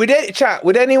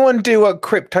 Would anyone do what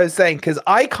Crypto's saying? Because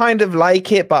I kind of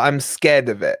like it, but I'm scared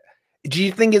of it. Do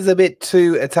you think it's a bit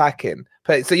too attacking?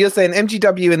 So you're saying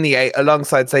MGW in the 8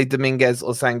 alongside, say, Dominguez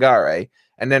or Sangare,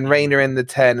 and then Reyna in the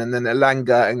 10, and then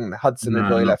Elanga and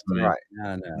Hudson-Odoi left and right.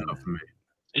 No, not for me.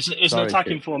 It's an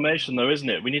attacking formation, though, isn't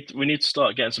it? We need to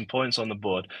start getting some points on the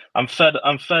board. I'm fed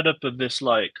up of this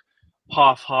like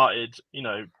half-hearted,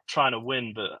 trying to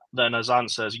win, but then as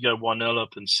Ant says, you go 1-0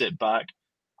 up and sit back.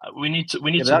 We need to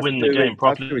win the game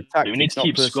properly. We need to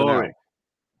keep scoring.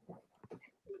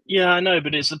 Yeah, I know,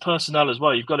 but it's the personnel as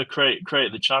well. You've got to create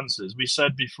the chances. We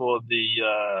said before the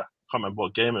I can't remember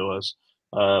what game it was.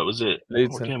 Was it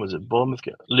Luton? What game was it? Bournemouth?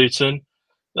 Luton.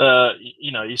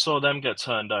 You saw them get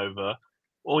turned over.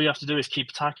 All you have to do is keep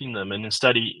attacking them, and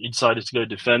instead he decided to go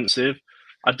defensive.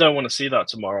 I don't want to see that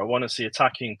tomorrow. I want to see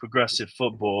attacking, progressive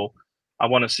football. I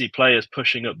want to see players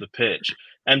pushing up the pitch.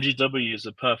 MGW is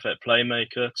a perfect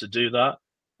playmaker to do that.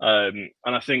 And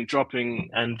I think dropping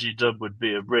MGW would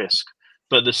be a risk.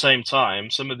 But at the same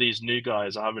time, some of these new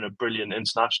guys are having a brilliant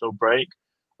international break.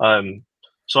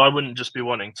 So I wouldn't just be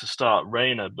wanting to start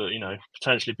Reyna, but,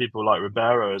 potentially people like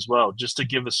Ribeiro as well, just to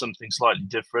give us something slightly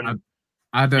different.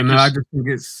 I don't know. I just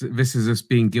think this is us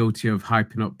being guilty of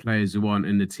hyping up players who aren't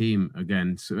in the team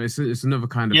again. So it's another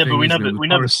kind of thing. Yeah, but we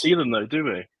never see them though, do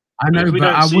we? I know, if we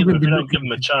but don't don't give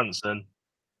them a chance, then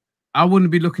I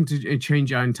wouldn't be looking to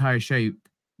change our entire shape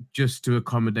just to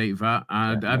accommodate that.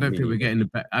 I don't think we're getting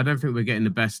the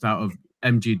best out of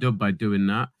MG Dub by doing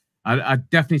that. I'd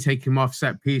definitely take him off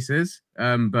set pieces.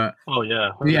 But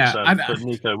Nico Williams.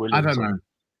 I don't know.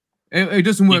 It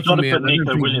doesn't work for me. You've got to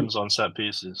put Nico Williams on set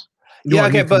pieces. Yeah,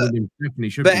 okay, but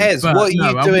Ez, what are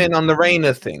you doing on the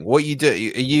Reyna thing? What you do? Are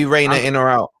you Reyna in or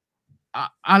out?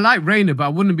 I like Reyna, but I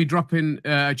wouldn't be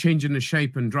changing the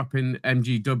shape and dropping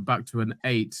MG Dub back to an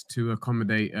 8 to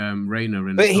accommodate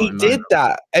Reyna. But he did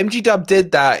that. MG Dub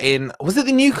did that was it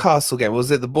the Newcastle game? Or was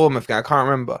it the Bournemouth game? I can't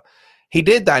remember. He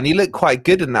did that, and he looked quite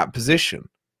good in that position.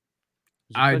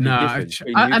 I know,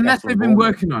 unless they've been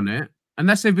working on it.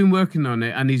 Unless they've been working on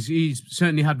it, and he's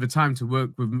certainly had the time to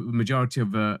work with the majority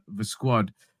of the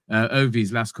squad over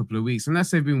these last couple of weeks.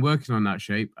 Unless they've been working on that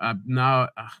shape, I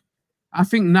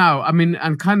think I mean,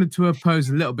 and kind of to oppose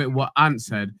a little bit what Ant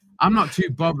said, I'm not too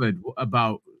bothered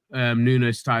about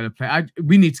Nuno's style of play.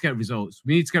 We need to get results.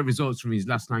 We need to get results from these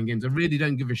last 9 games. I really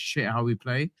don't give a shit how we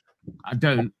play. I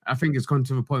don't. I think it's gone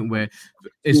to the point where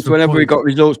it's whenever we got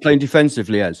results playing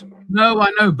defensively, as no,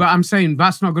 I know, but I'm saying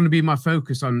that's not going to be my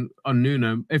focus on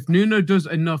Nuno. If Nuno does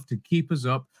enough to keep us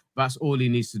up, that's all he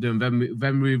needs to do, and then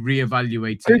we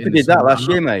reevaluate. Cooper did that last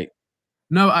year, mate.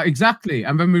 No, exactly,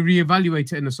 and then we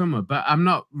reevaluate it in the summer. But I'm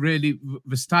not really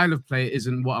the style of play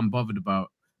isn't what I'm bothered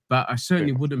about. But I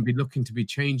certainly wouldn't be looking to be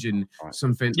changing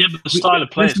something. Yeah, but the style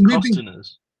of play is costing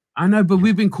us. I know, but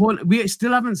we've been calling. We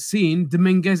still haven't seen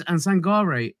Dominguez and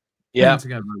Sangare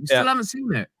together. We still haven't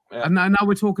seen it. Yeah. And now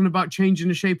we're talking about changing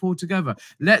the shape altogether.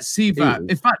 Let's see that.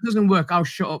 If that doesn't work, I'll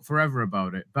shut up forever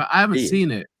about it. But I haven't seen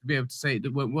it to be able to say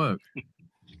it won't work.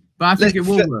 But I think it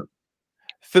will work.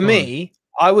 For me,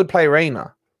 I would play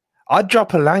Reyna. I'd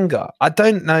drop Elanga. I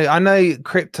don't know. I know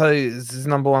Crypto is his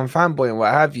 #1 fanboy and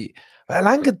what have you. But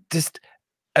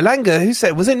Elanga, who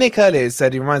said, was it Nick earlier?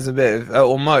 Said he reminds a bit of,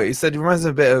 or Mo, he said he reminds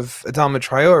a bit of Adama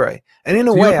Traore. And in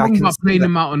a way, I can about playing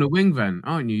him out on the wing, then,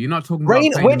 aren't you? You're not talking about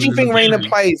Reyna. Where do you think Reyna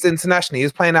plays internationally?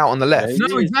 He's playing out on the left.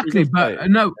 No, exactly. But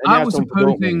no, I was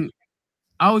opposing.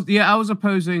 I was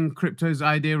opposing Crypto's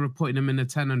idea of putting him in a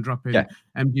 10 and dropping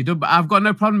MGW. But I've got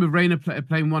no problem with Reyna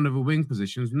playing one of the wing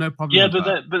positions. No problem. Yeah,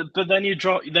 but then you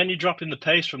drop in the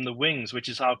pace from the wings, which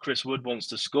is how Chris Wood wants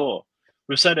to score.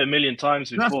 We've said it a million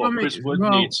times before. Chris Wood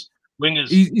needs wingers.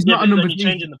 He's not a number. Then you're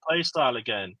changing the play style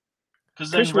again, because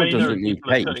then Reyna and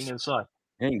people are cutting inside.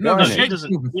 No, he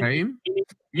doesn't.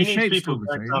 He needs people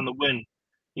going down the wing.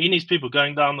 He needs people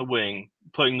going down the wing,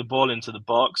 putting the ball into the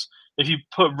box. If you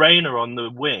put Reyna on the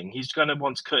wing, he's going to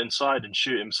want to cut inside and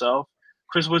shoot himself.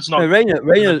 Chris Wood's not. No,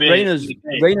 Reyna's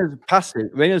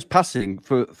passing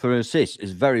for assists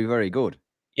is very, very good.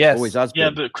 Yes, always has been. Yeah,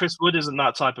 but Chris Wood isn't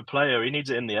that type of player. He needs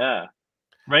it in the air.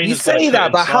 You say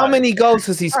that, but how many goals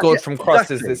has he scored from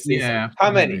crosses this season? Yeah,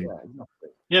 how many?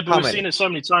 Yeah, but we've seen it so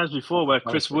many times before where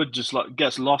Chris Wood just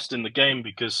gets lost in the game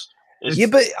because.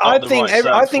 But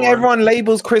I think everyone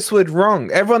labels Chris Wood wrong.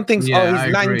 Everyone thinks, he's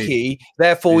lanky,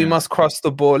 therefore we must cross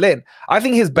the ball in. I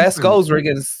think his best goals were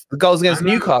against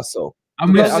Newcastle.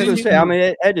 I'm going to say, how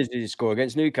many headers did he score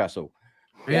against Newcastle?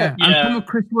 Yeah. And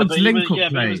Chris Wood's link-up play.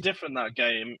 But it was different that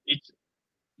game.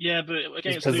 But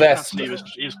against Newcastle, he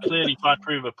was clearly trying to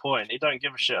prove a point. He don't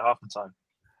give a shit half the time.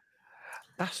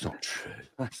 That's not true.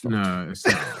 It's not.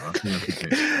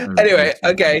 Anyway,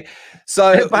 okay.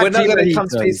 So we're not going to come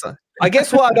to peace. I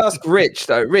guess what I'd ask Rich,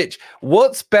 though,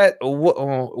 what's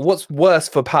worse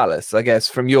for Palace, I guess,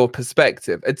 from your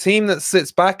perspective? A team that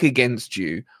sits back against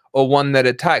you or one that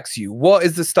attacks you? What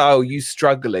is the style you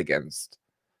struggle against?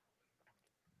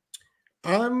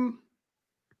 It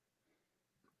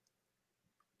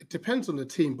depends on the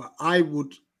team, but I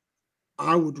would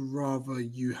rather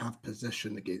you have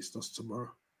possession against us tomorrow.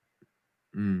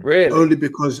 Really? Only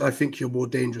because I think you're more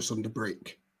dangerous on the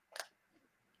break.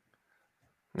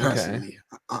 Personally,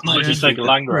 not if you take a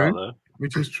Langer out though,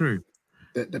 which is true.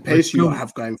 The pace you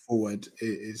have going forward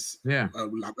is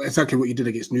exactly what you did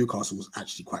against Newcastle was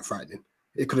actually quite frightening.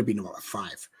 It could have been about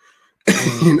 5,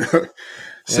 you know.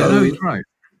 So right.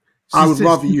 I would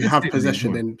rather you have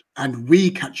possession and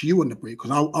we catch you on the break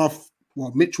because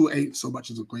Mitchell ain't so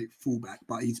much as a great fullback,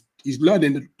 but he's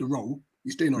learning the role.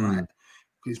 He's doing all right.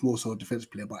 He's more so a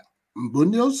defensive player. But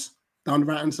Murillo's down the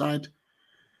right hand side.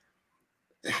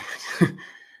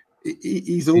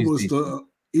 He's almost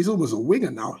a winger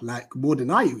now, like more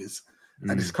than I is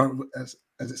at this current as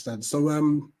it stands. So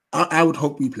I would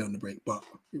hope we play on the break, but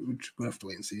we'll have to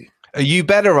wait and see. Are you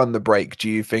better on the break?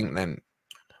 Do you think then?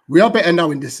 We are better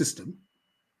now in this system.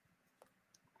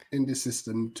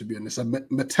 To be honest,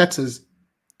 Mateta's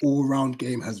all-round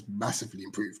game has massively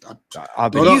improved.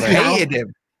 You hated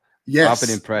him. Yes, I've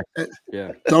been impressed.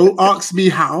 Don't ask me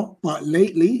how, but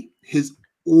lately his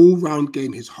all-round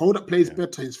game, his hold-up play is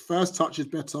better, his first touch is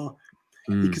better.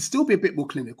 He can still be a bit more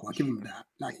clinical. I give him that.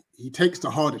 Like he takes the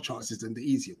harder chances than the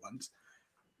easier ones,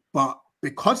 but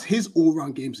because his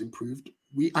all-round game's improved,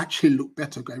 we actually look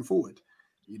better going forward.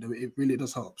 You know, it really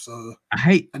does help. So I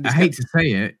hate to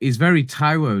say it, he's very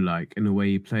Taiwo-like in the way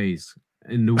he plays.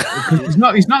 He's not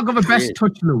got the best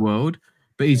touch in the world,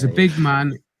 but he's a big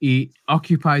man. He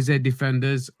occupies their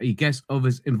defenders. He gets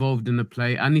others involved in the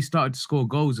play, and he started to score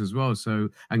goals as well.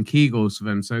 And key goals for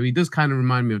them. So he does kind of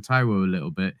remind me of Taiwo a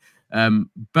little bit.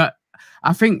 But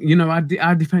I think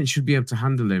our defense should be able to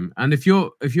handle him. And if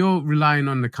you're relying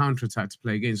on the counter attack to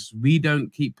play against, we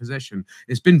don't keep possession.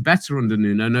 It's been better under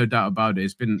Nuno, no doubt about it.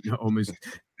 It's been almost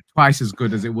twice as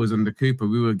good as it was under Cooper.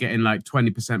 We were getting like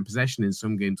 20% possession in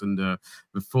some games under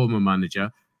the former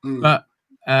manager, but.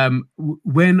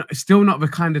 We're still not the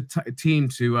kind of team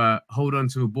to hold on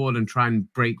to the ball and try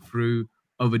and break through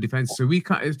over defense. So we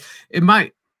can't.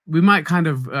 We might kind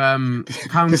of.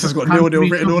 This has got nil-nil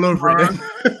written all over it.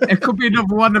 It could be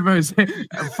another one of those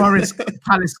Forest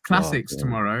Palace classics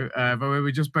tomorrow, where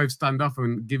we just both stand up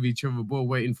and give each other a ball,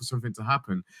 waiting for something to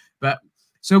happen. But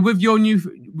so with your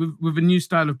with a new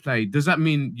style of play, does that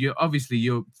mean your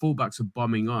fullbacks are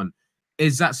bombing on?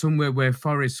 Is that somewhere where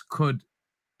Forest could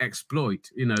exploit,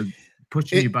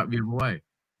 pushing you back the other way?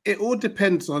 It all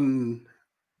depends on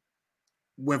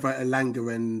whether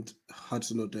Elanga and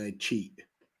Hudson-Odoi cheat,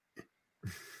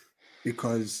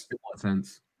 because In what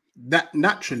sense? that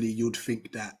naturally you'd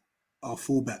think that our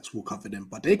fullbacks will cover them,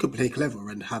 but they could play clever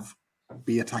and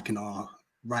be attacking our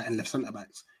right and left centre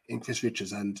backs in Chris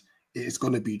Richards, and it's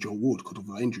going to be Joe Ward because of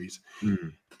our injuries.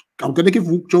 Mm. I'm going to give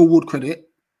Joe Ward credit.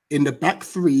 In the back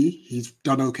three, he's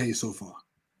done okay so far.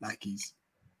 Like, he's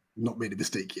not made a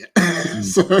mistake yet.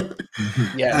 So,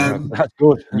 yeah, that's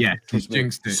good. Yeah, he's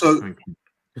jinxed it. So,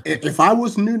 if I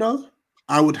was Nuno,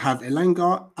 I would have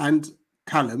Elanga and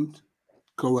Callum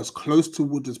go as close to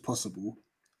Wood as possible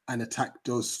and attack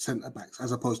those centre backs,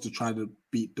 as opposed to trying to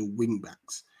beat the wing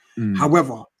backs.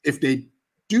 However, if they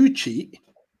do cheat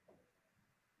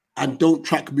and don't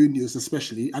track Munoz,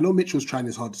 especially, I know Mitchell's trying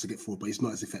his hardest to get forward, but he's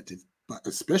not as effective. But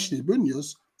especially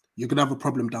Munoz, you're gonna have a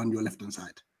problem down your left hand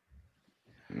side.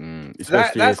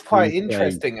 That's quite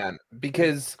interesting, Ant,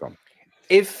 because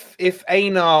if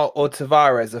Aina or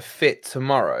Tavares are fit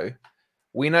tomorrow,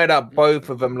 we know that both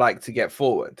of them like to get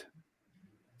forward.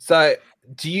 So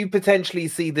do you potentially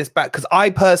see this back? Because I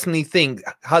personally think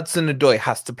Hudson-Odoi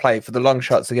has to play for the long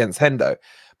shots against Hendo.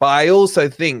 But I also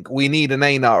think we need an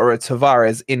Aina or a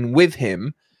Tavares in with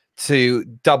him to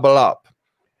double up.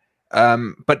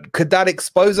 But could that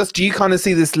expose us? Do you kind of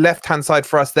see this left-hand side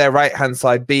for us, their right-hand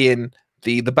side being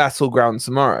the battleground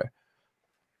tomorrow?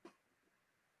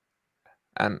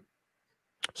 And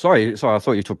sorry, I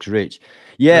thought you took to Rich.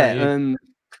 Yeah,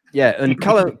 and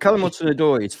Callum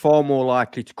Hudson-Odoi is far more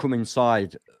likely to come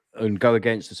inside and go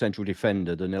against the central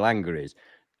defender than Elanga is.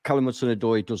 Callum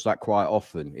Hudson-Odoi does that quite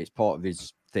often. It's part of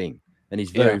his thing, and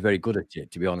he's very, very good at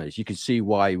it, to be honest. You can see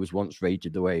why he was once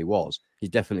rated the way he was. He's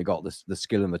definitely got the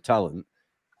skill and the talent.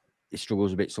 He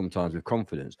struggles a bit sometimes with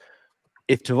confidence.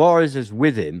 If Tavares is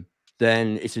with him,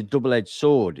 then it's a double-edged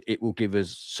sword. It will give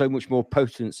us so much more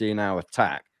potency in our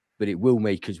attack, but it will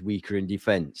make us weaker in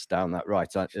defence down that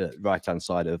right-hand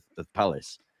side of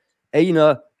Palace.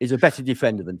 Aina is a better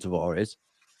defender than Tavares.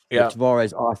 Yeah,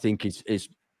 Tavares, I think,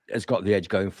 has got the edge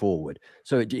going forward.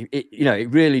 So it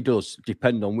really does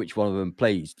depend on which one of them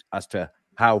plays as to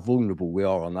how vulnerable we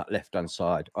are on that left-hand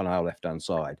side, on our left-hand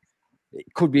side.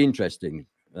 It could be interesting.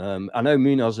 I know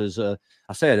Munoz is. I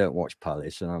say I don't watch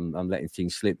Palace, and I'm letting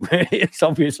things slip. It's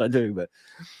obvious I do, but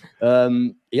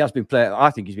he has been playing. I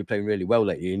think he's been playing really well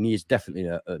lately, and he is definitely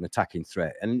an attacking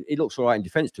threat. And he looks all right in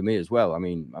defence to me as well. I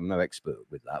mean, I'm no expert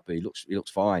with that, but he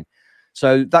looks fine.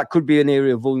 So that could be an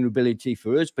area of vulnerability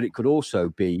for us, but it could also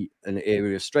be an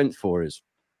area of strength for us.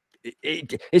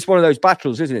 It's one of those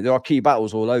battles, isn't it? There are key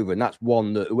battles all over, and that's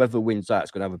one that whoever wins that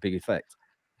is going to have a big effect.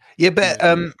 Yeah, but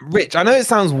Rich, I know it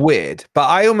sounds weird, but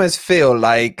I almost feel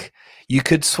like you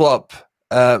could swap.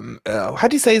 How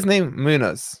do you say his name?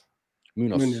 Munoz,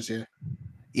 yeah.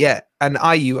 Yeah, and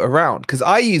Ayew around, because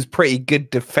Ayew's pretty good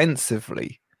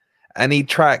defensively, and he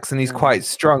tracks and he's quite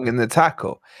strong in the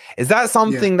tackle. Is that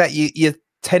something that you're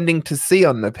tending to see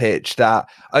on the pitch? That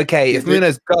if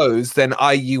Munoz goes, then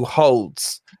Ayew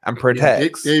holds and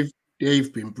protects.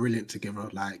 They've been brilliant together.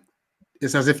 Like,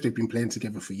 it's as if they've been playing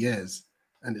together for years.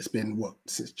 And it's been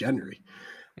since January,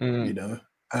 you know.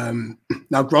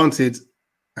 Now, granted,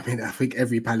 I mean, I think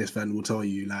every Palace fan will tell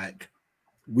you, like,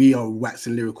 we are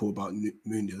waxing lyrical about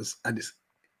Munoz, and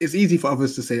it's easy for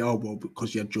others to say, "Oh, well,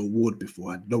 because you had Joe Ward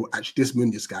before." No, actually, this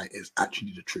Munoz guy is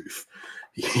actually the truth.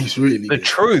 He's really the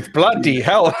truth. Bloody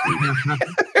hell!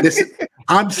 Listen,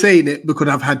 I'm saying it because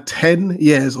I've had 10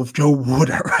 years of Joe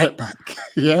Ward at right back.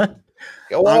 Yeah.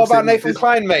 What about Nathan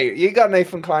Klein, mate? You got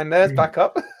Nathan Klein there, back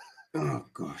up. Oh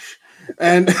gosh,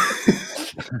 and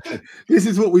this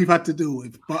is what we've had to deal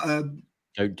with. But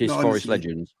don't diss Forest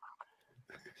legends.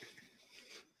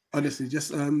 Honestly,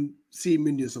 just seeing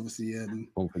Munoz obviously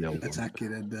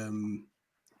attacking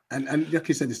and like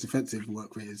you said, his defensive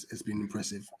work rate has been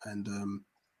impressive, and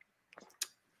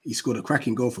he scored a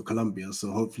cracking goal for Colombia,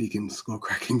 so hopefully he can score a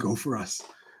cracking goal for us.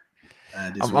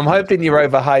 I'm hoping you're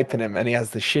overhyping him and he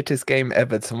has the shittest game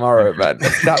ever tomorrow, man.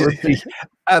 That would be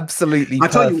absolutely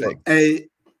perfect. I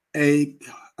tell you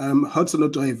what,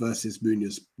 Hudson-Odoi versus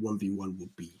Munoz 1v1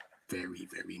 would be very,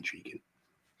 very intriguing.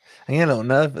 I get a little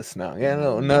nervous now.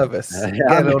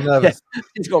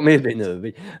 It's got me a bit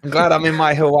nervy. I'm glad I'm in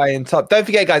my Hawaiian top. Don't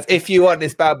forget, guys, if you want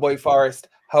this bad boy Forest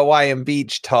Hawaiian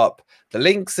beach top, the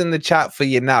link's in the chat for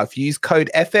you now. If you use code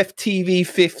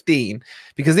FFTV15,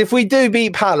 because if we do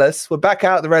beat Palace, we're back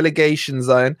out of the relegation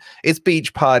zone. It's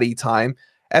beach party time.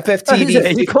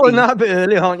 FFTV. You're calling that a bit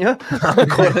early, aren't you? I'm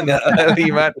calling it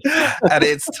early, man. And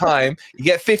it's time. You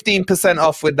get 15%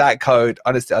 off with that code.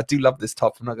 Honestly, I do love this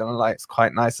top. I'm not going to lie. It's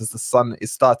quite nice as the sun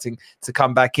is starting to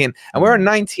come back in. And we're at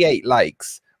 98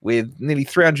 likes, with nearly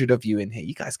 300 of you in here.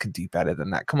 You guys can do better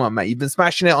than that. Come on, mate. You've been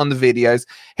smashing it on the videos.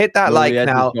 Hit that like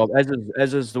now.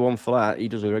 Ezra's the one for that. He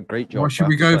does a great job. What should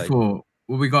we go for?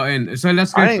 What we got in? So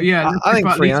let's go. I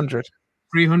think 300.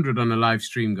 300 on a live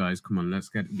stream, guys. Come on, let's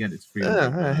get it to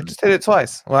 300. Just hit it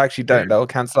twice. Well, actually, don't. That'll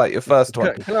cancel out your first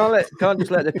one. Can I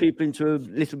just let the people into a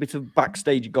little bit of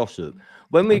backstage gossip?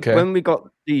 When we got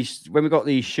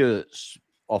these shirts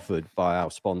offered by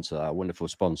our sponsor, our wonderful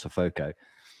sponsor, Foco,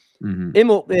 him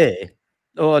up there.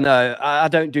 Oh no, I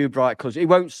don't do bright colours. It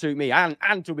won't suit me. Ant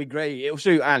will be great. It'll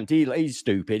suit Ant. He's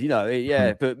stupid, you know.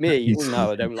 Yeah, but me,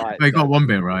 no, I don't like. They got one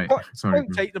bit right. Sorry,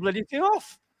 don't take the bloody thing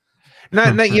off.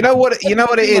 No, you know what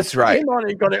it is, right?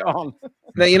 He got it on.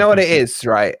 No, you know what it is,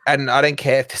 right? And I don't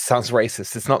care if this sounds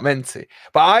racist. It's not meant to.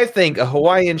 But I think a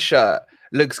Hawaiian shirt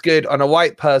looks good on a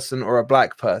white person or a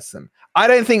black person. I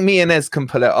don't think me and Ez can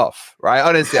pull it off, right?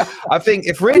 Honestly, I think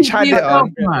if Rich had it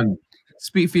on, man.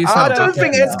 Speak for yourself. I don't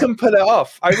think Ez can pull it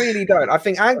off. I really don't. I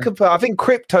think Ant could I think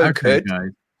Crypto could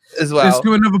as well. Let's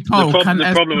do another poll.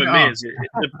 The problem with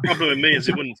me is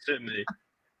it wouldn't fit me.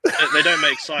 They don't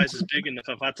make sizes big enough.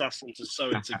 I've had to ask them to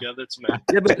sew it together to make.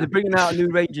 Yeah, but they're bringing out a new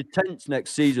range of tents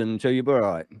next season, so you'll be all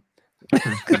right.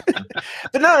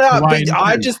 But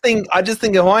I just think a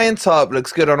Hawaiian top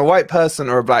looks good on a white person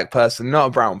or a black person, not a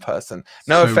brown person.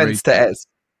 No offense to Ez.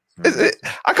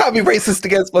 I can't be racist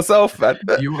against myself, man.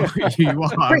 You are.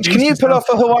 Rich, can you pull off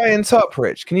a Hawaiian top,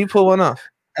 Rich? Can you pull one off?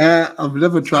 I've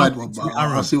never tried one, but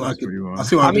I'll see what I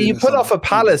can. I mean, you put off a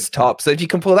Palace top, so if you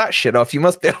can pull that shit off, you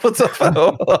must be able to.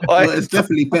 Well, it's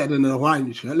definitely better than a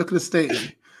Hawaiian shirt. Look at the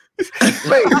stadium.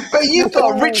 Wait, but you've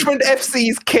got Richmond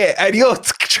FC's kit, and you're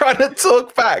trying to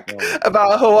talk back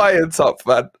about a Hawaiian top,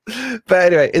 man. But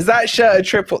anyway, is that shirt a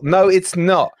triple? No, it's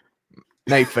not,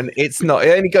 Nathan. It's not.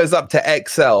 It only goes up to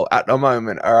XL at the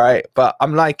moment. All right, but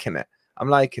I'm liking it.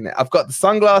 I've got the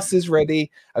sunglasses ready.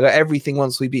 I got everything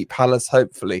once we beat Palace,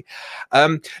 hopefully.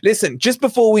 Listen, just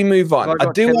before we move on,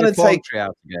 I do want to take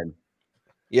out again.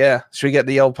 Yeah, should we get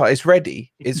the old part? It's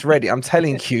ready. It's ready. I'm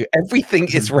telling you,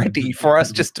 everything is ready for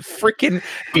us just to freaking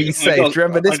be safe.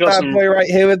 Remember this bad boy right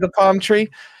here with the palm tree?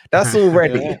 That's all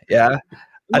ready. Yeah.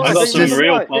 I got some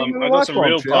real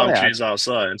palm trees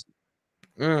outside.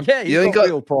 Yeah, you got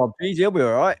real palm trees. He'll be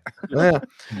all right. Yeah.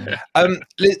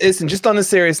 Listen, just on a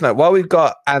serious note, while we've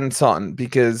got Ant on,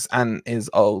 because Ant is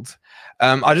old,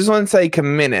 I just want to take a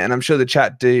minute, and I'm sure the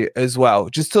chat do as well,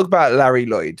 just talk about Larry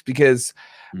Lloyd, because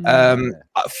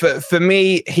for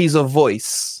me, he's a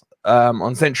voice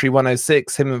on Century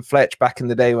 106, him and Fletch back in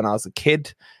the day when I was a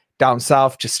kid down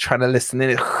south, just trying to listen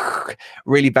in.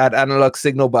 Really bad analog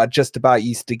signal, but I just about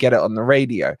used to get it on the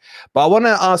radio. But I want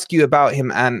to ask you about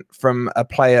him, and from a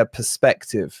player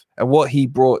perspective, and what he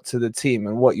brought to the team,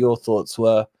 and what your thoughts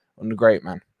were on the great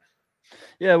man.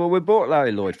 Yeah, well, we bought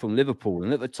Larry Lloyd from Liverpool,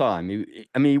 and at the time,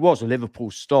 he was a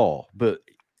Liverpool star, but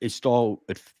his star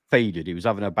had faded. He was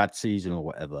having a bad season or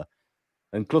whatever.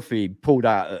 And Cloughy pulled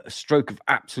out a stroke of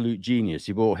absolute genius.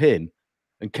 He brought him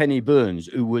and Kenny Burns,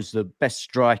 who was the best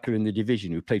striker in the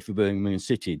division, who played for Birmingham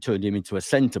City, and turned him into a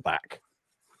centre-back.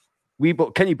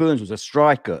 Kenny Burns was a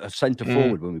striker, a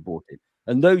centre-forward when we bought him.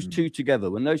 And those two together,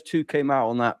 when those two came out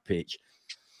on that pitch,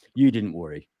 you didn't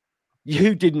worry.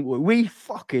 You didn't worry. We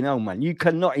fucking hell, man. You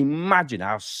cannot imagine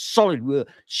how solid we were.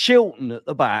 Shilton at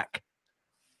the back,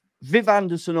 Viv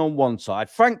Anderson on one side,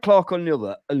 Frank Clark on the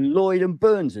other, and Lloyd and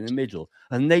Burns in the middle.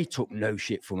 And they took no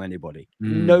shit from anybody.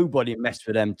 Nobody messed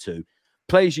with them two.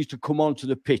 Players used to come onto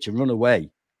the pitch and run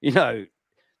away. You know,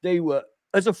 they were,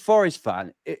 as a Forest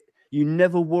fan, you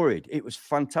never worried. It was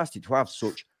fantastic to have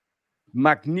such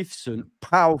magnificent,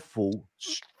 powerful,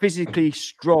 physically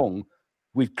strong,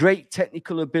 with great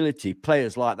technical ability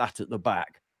players like that at the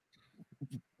back.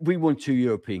 We won 2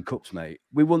 European Cups, mate.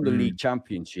 We won the league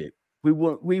championship. We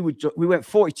went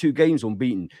 42 games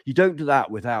unbeaten. You don't do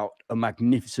that without a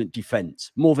magnificent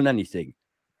defense, more than anything.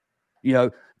 You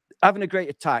know, having a great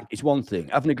attack is one thing.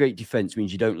 Having a great defense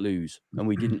means you don't lose, and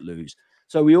we didn't lose.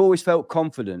 So we always felt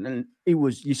confident, and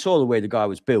you saw the way the guy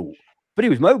was built. But he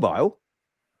was mobile,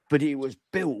 but he was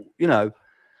built, you know.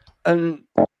 And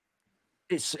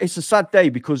it's a sad day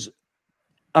because,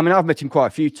 I mean, I've met him quite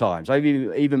a few times. I've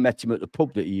even met him at the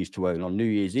pub that he used to own on New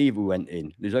Year's Eve. We went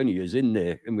in. There's only us in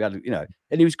there, and we had, you know,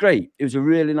 and he was great. He was a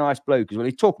really nice bloke as well.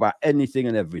 He talked about anything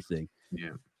and everything.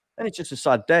 Yeah. And it's just a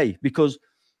sad day because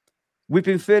we've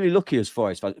been fairly lucky as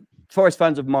Forest fans. Forest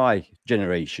fans of my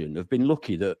generation have been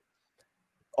lucky that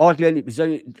I can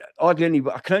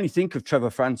only think of Trevor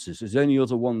Francis as the only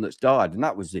other one that's died, and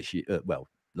that was this year.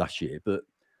 Last year. But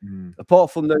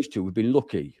apart from those two, we've been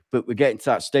lucky. But we're getting to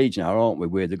that stage now, aren't we,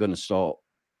 where they're going to start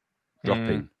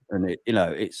dropping. And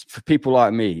it's for people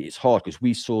like me, it's hard because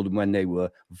we saw them when they were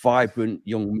vibrant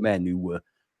young men who were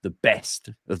the best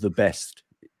of the best.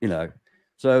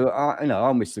 So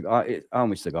I miss the guy. I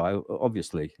miss the guy.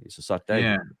 Obviously, it's a sad day.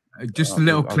 Yeah, just a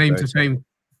little claim to fame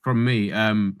from me.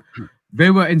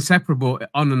 They were inseparable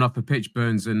on and off the pitch,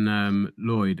 Burns and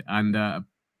Lloyd, and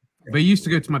they used to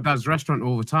go to my dad's restaurant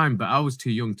all the time. But I was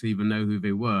too young to even know who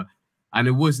they were. And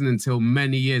it wasn't until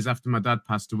many years after my dad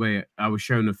passed away, I was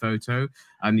shown a photo,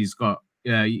 and he's got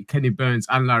Kenny Burns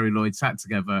and Larry Lloyd sat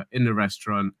together in the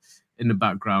restaurant in the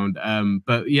background.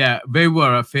 But yeah, they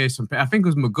were a fearsome. I think it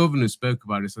was McGovern who spoke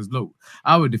about it. Says, look,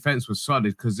 our defense was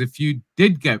solid because if you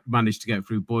did manage to get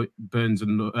through Burns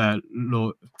and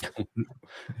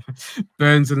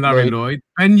Burns and Larry Lloyd,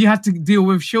 and you had to deal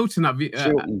with Shilton at the.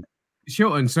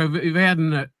 Shilton. So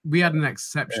we had an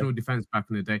exceptional defense back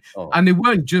in the day, and they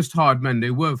weren't just hard men; they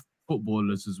were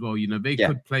footballers as well. They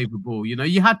could play the ball.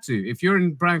 You had to. If you're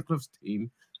in Brian Clough's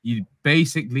team, you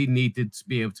basically needed to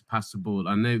be able to pass the ball,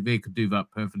 and they could do that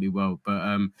perfectly well. But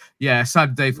a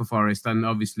sad day for Forest, and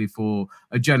obviously for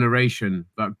a generation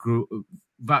that grew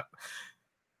that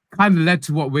kind of led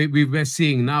to what we're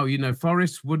seeing now.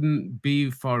 Forest wouldn't be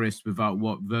Forest without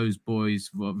what those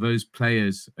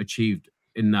players achieved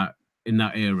in that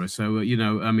era. So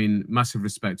I mean, massive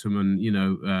respect to him,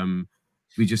 and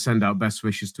we just send out best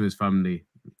wishes to his family,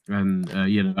 and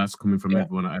that's coming from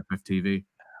everyone at FFTV.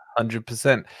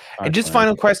 100%. And just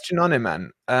final question on him,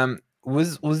 man.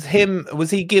 Was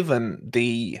he given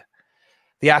the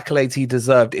accolades he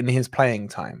deserved in his playing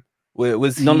time?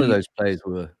 None of those players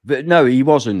were, but no, he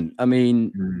wasn't. I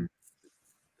mean,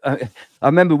 I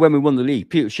remember when we won the league,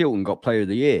 Peter Shilton got Player of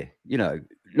the Year.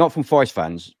 Not from Forest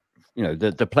fans.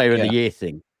 The Player of the Year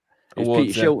thing. It's awards,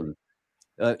 Peter Shilton.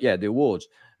 The awards.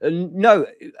 And no,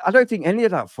 I don't think any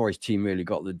of that Forest team really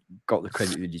got the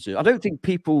credit they deserve. I don't think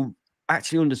people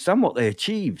actually understand what they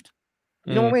achieved.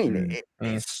 You know what I mean?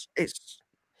 It's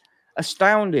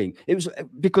astounding. It was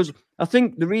because I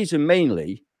think the reason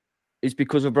mainly is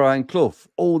because of Brian Clough.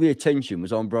 All the attention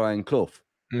was on Brian Clough.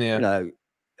 Yeah.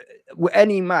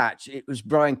 Any match, it was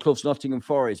Brian Clough's Nottingham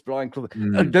Forest. Brian Clough.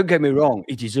 And don't get me wrong,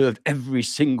 he deserved every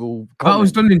single comment. That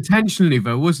was done intentionally,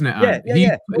 though, wasn't it?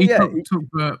 He took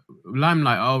the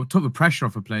limelight, took the pressure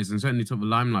off the players, and certainly took the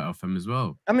limelight off them as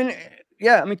well. I mean,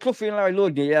 Clough and Larry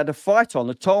Lloyd, he had a fight on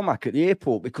the tarmac at the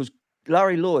airport because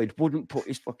Larry Lloyd wouldn't put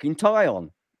his fucking tie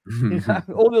on.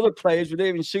 All the other players were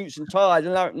there in suits and ties,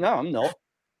 and Larry, no, I'm not.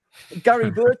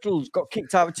 Gary Birtles got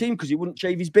kicked out of the team because he wouldn't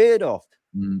shave his beard off.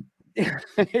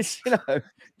 It's,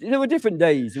 there were different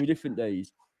days.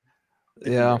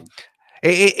 Yeah,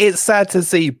 it's sad to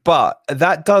see, but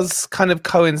that does kind of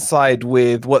coincide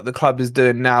with what the club is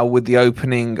doing now with the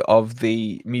opening of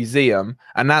the museum,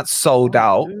 and that's sold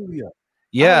out.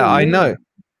 Yeah, I know.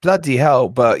 Bloody hell.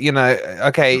 But,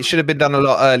 okay, it should have been done a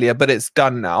lot earlier, but it's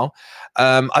done now.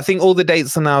 I think all the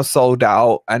dates are now sold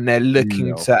out, and they're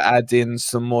looking to add in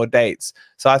some more dates.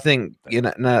 So I think,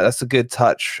 no, that's a good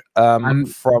touch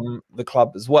from the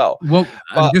club as well. Well,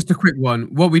 just a quick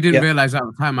one. What we didn't realize at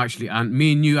the time, actually, and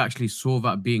me and you actually saw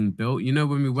that being built.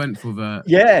 When we went for the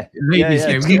ladies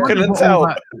game, you couldn't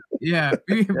tell.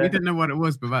 We didn't know what it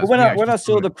was. But when I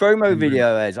saw the promo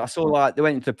video, I saw they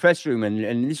went into the press room and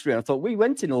in this room. I thought we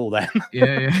went in all them.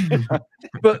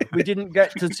 But we didn't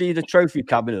get to see the trophy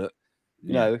cabinet.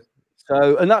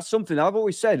 So, and that's something I've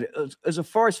always said as a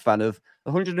Forest fan of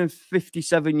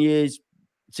 157 years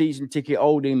season ticket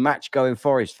holding match going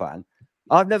Forest fan.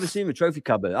 I've never seen a trophy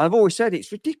cabinet. I've always said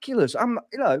it's ridiculous.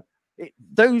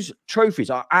 Those trophies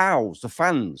are ours, the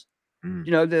fans.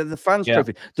 They're the fans'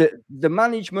 trophy. The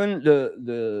management,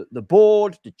 the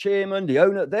board, the chairman, the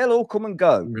owner, they'll all come and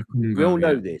go. We all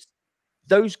know this.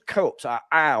 Those cups are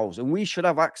ours, and we should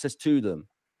have access to them.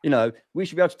 We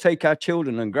should be able to take our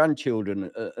children and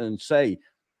grandchildren and say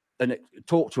and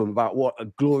talk to them about what a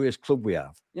glorious club we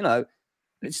have.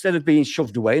 Instead of being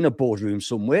shoved away in a boardroom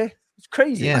somewhere. It's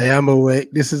crazy. I am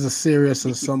awake. This is a serious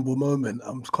and somber moment.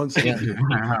 I'm constantly.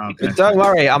 Don't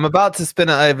worry, I'm about to spin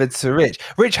it over to Rich.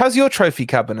 Rich, how's your trophy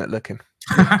cabinet looking?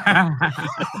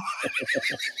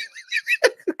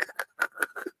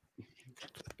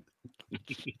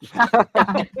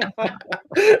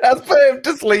 That's put him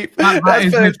to sleep. That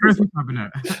is the trophy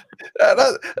cabinet.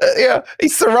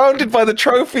 He's surrounded by the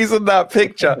trophies in that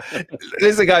picture.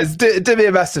 Listen, guys, do me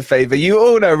a massive favor. You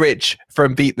all know Rich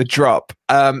from Beat the Drop.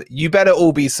 You better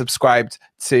all be subscribed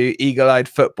to Eagle Eyed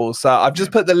Football. So I've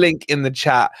just put the link in the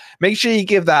chat. Make sure you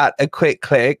give that a quick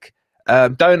click.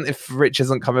 Don't if Rich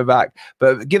isn't coming back,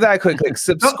 but give that a quick click.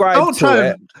 Subscribe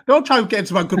to it. Don't try and get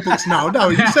into my good books now. No,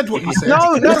 you said what you said.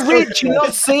 No, Rich, you're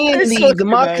not seeing the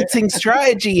marketing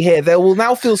strategy here. They will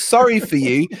now feel sorry for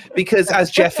you because,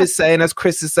 as Jeff is saying, as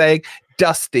Chris is saying,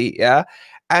 Dusty, yeah.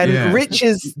 And Rich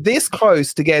is this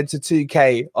close to getting to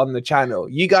 2K on the channel.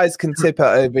 You guys can tip it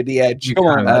over the edge.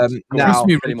 Now, now.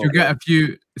 Me, Rich, you get a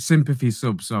few sympathy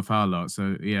subs off our lot.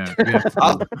 So yeah,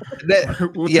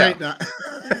 we'll take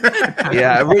that.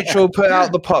 Yeah, Rich will put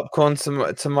out the popcorn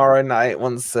tomorrow night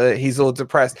once he's all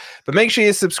depressed. But make sure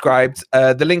you're subscribed.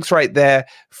 The link's right there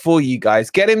for you guys.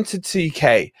 Get him to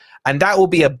 2K, and that will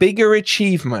be a bigger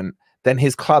achievement than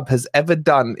his club has ever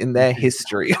done in their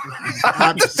history. I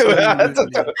had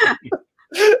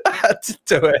to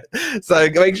do it. So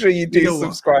make sure you do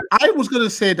subscribe. I was going to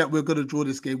say that we're going to draw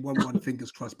this game 1-1,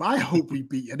 fingers crossed, but I hope we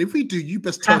beat. And if we do, you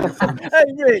best turn your phone off. Hey,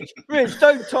 Rich,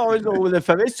 don't tar us all with the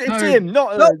phone. It's him,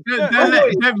 not don't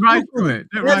rise to it.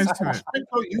 Don't rise to it.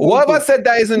 What have I said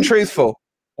that isn't truthful?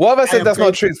 What have I said that's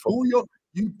not truthful?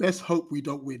 You best hope we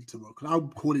don't win tomorrow, because I'm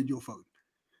calling your phone.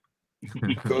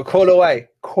 Call away.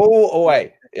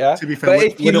 Yeah. To be fair, but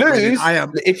if you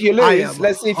lose,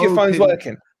 let's see if your phone's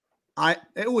working.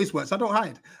 It always works. I don't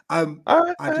hide.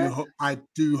 I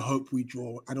do hope we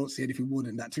draw. I don't see anything more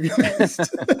than that, to be honest.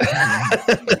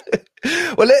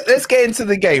 Well, let's get into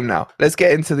the game now. Let's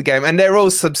get into the game. And they're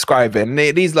all subscribing.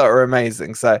 These lot are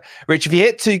amazing. So, Rich, if you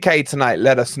hit 2K tonight,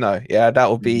 let us know. Yeah, that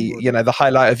will be, the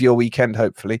highlight of your weekend,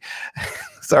 hopefully.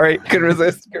 Sorry, couldn't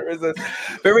resist.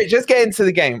 But Rich, let's get into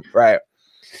the game, right?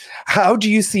 How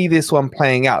do you see this one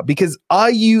playing out? Because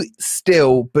are you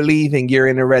still believing you're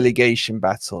in a relegation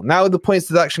battle? Now with the points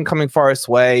deduction coming Forest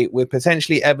way, with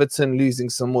potentially Everton losing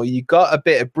some more, you got a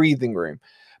bit of breathing room.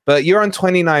 But you're on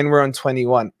 29, we're on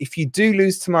 21. If you do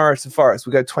lose tomorrow to Forest,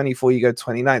 we go 24, you go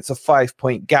 29. It's a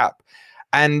 5-point gap.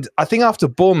 And I think after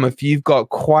Bournemouth, you've got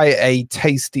quite a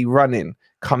tasty run-in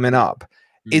coming up.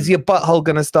 Is your butthole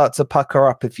going to start to pucker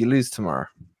up if you lose tomorrow?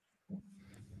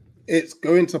 It's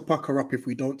going to pucker up if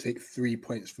we don't take 3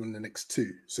 points from the next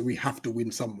 2. So we have to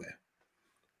win somewhere.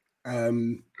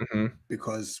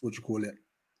 Because,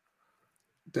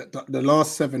 the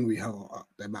last 7 we have,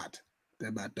 they're mad.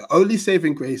 They're mad. The only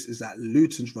saving grace is that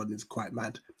Luton's run is quite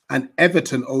mad. And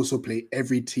Everton also play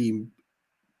every team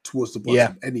towards the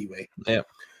bottom anyway. Yeah.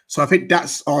 So I think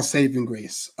that's our saving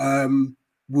grace.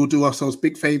 We'll do ourselves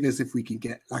big favors if we can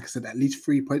get, like I said, at least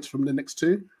 3 points from the next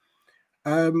 2.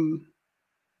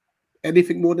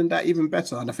 Anything more than that, even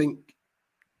better. And I think,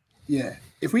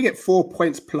 if we get 4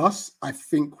 points plus, I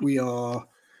think we are.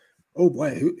 Oh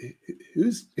boy,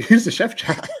 who's the chef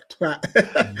chat?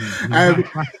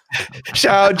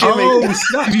 Shout out Jimmy. Oh,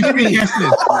 snap, Jimmy. I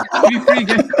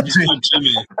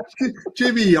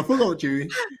forgot Jimmy.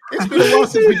 It's been a while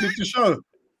since we did the show.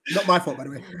 Not my fault, by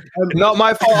the way. Not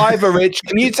my fault either, Rich.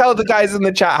 Can you tell the guys in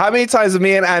the chat how many times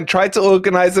me and Anne tried to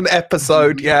organize an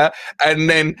episode, and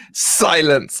then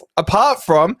silence? Apart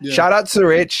from, shout out to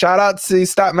Rich, shout out to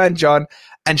Statman John,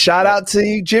 and shout out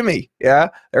to Jimmy,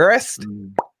 The rest,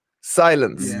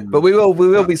 silence. Yeah. But we will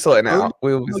be sorting it out.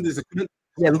 We will be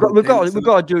we've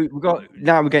got to do.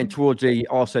 Now we're getting towards the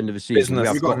arse end of the season.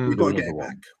 We've got to get it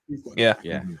back.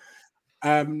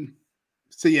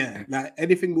 So like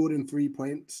anything more than 3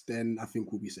 points, then I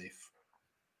think we'll be safe.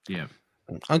 Yeah.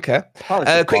 Okay.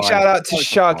 Quick shout out to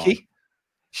Sharky.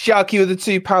 Sharky with a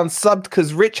 £2 subbed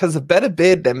because Rich has a better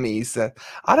beard than me. He said,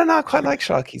 I don't know. I quite like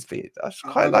Sharky's beard.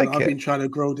 I like it. I've been trying to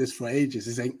grow this for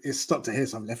ages. It's stopped to here,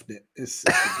 so I've left it.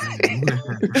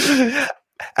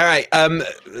 All right.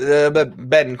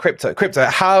 Ben, crypto.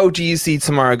 How do you see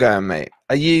tomorrow going, mate?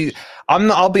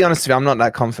 I'll be honest with you. I'm not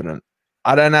that confident.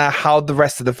 I don't know how the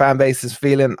rest of the fan base is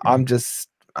feeling. I'm just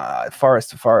Forest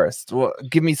to Forest.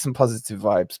 Give me some positive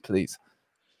vibes, please.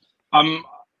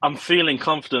 I'm feeling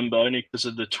confident, but only because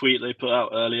of the tweet they put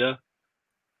out earlier,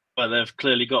 where they've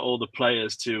clearly got all the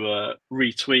players to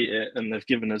retweet it, and they've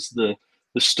given us the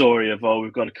story of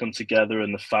we've got to come together,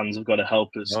 and the fans have got to help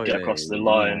us get across the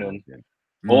line, and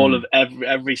all of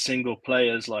every single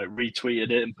player's like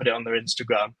retweeted it and put it on their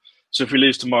Instagram. So if we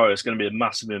lose tomorrow, it's going to be a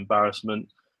massive embarrassment.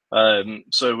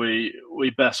 So we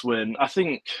best win. I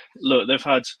think. Look, they've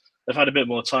had a bit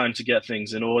more time to get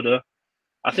things in order.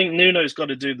 I think Nuno's got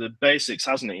to do the basics,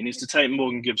 hasn't he? He needs to take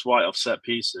Morgan Gibbs-White off set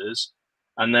pieces,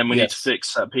 and then we need to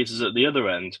fix set pieces at the other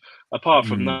end. Apart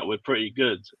from that, we're pretty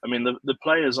good. I mean, the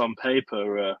players on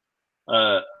paper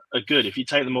are good. If you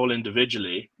take them all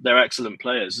individually, they're excellent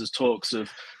players. There's talks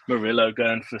of Murillo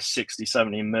going for 60,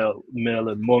 70 mil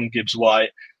and Morgan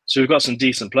Gibbs-White. So we've got some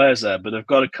decent players there, but they've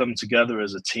got to come together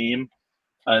as a team.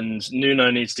 And Nuno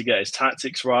needs to get his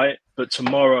tactics right. But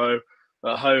tomorrow,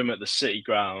 at home at the City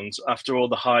ground, after all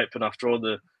the hype and after all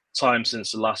the time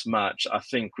since the last match, I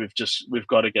think we've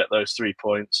got to get those 3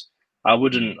 points. I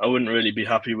wouldn't really be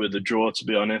happy with the draw, to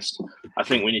be honest. I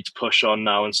think we need to push on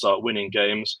now and start winning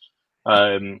games.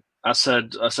 I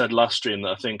said last stream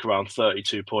that I think around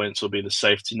 32 points will be the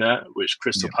safety net, which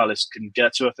Crystal Palace can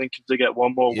get to. I think if they get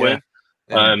one more win,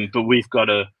 but we've got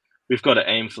to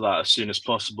aim for that as soon as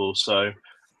possible. So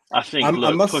I think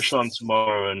push on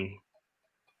tomorrow and.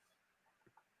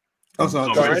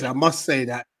 I must say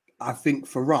that I think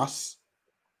for us,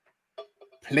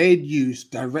 played use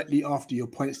directly after your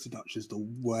points deduction is the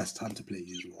worst time to play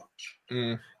usual.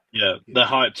 Yeah, they're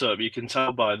hyped up. You can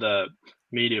tell by their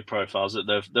media profiles that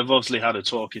they've obviously had a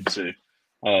talking to,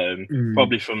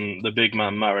 probably from the big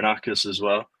man Marinakis as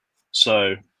well.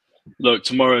 So, look,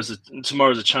 tomorrow's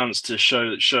a chance to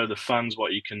show the fans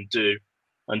what you can do,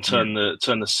 and turn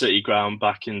the City ground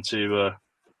back into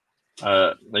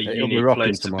a unique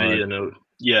place to be. And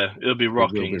it'll be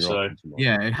rocking.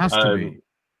 It has to be.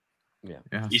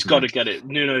 Yeah, he's got to get it.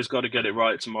 Nuno's got to get it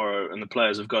right tomorrow, and the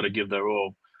players have got to give their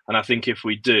all. And I think if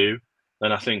we do,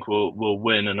 then I think we'll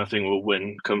win, and I think we'll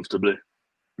win comfortably.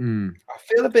 I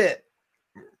feel a bit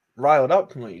riled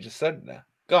up from what you just said there.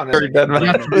 Go on,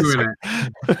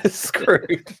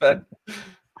 screwed.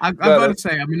 I've got to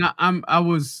say, I mean,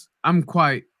 I'm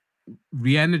quite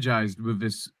re-energized with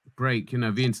this break. You know,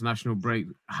 the international break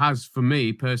has, for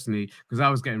me personally, because I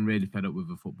was getting really fed up with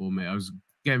the football, mate. I was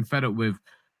getting fed up with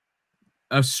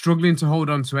us struggling to hold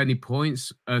on to any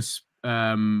points, us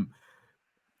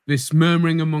this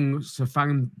murmuring amongst the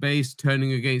fan base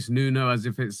turning against Nuno as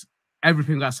if it's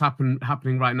everything that's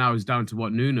happening right now is down to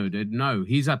what Nuno did. No,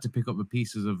 he's had to pick up the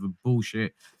pieces of the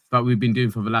bullshit that we've been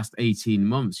doing for the last 18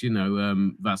 months, you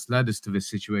know, that's led us to this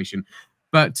situation.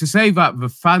 But to say that the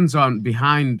fans won't be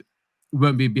behind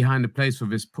the players for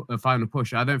this final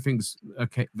push, I don't think it's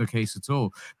the case at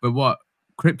all. But what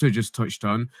Crypto just touched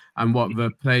on, and what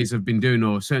the players have been doing,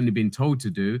 or certainly been told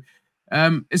to do,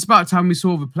 it's about time we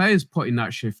saw the players putting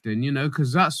that shift in, you know,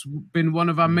 because that's been one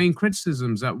of our main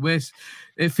criticisms, that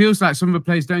it feels like some of the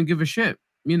players don't give a shit,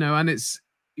 you know, and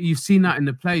you've seen that in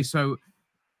the play. So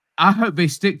I hope they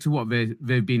stick to what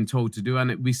they've been told to do,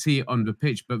 and we see it on the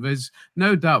pitch. But there's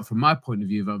no doubt from my point of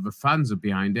view that the fans are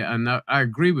behind it. And I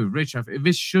agree with Rich.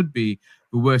 This should be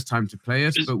the worst time to play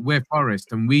us, but we're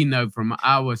Forest, and we know from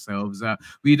ourselves that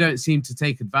we don't seem to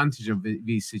take advantage of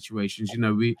these situations. You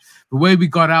know, the way we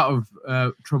got out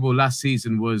of trouble last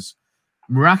season was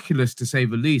miraculous, to say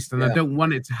the least. And I don't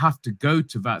want it to have to go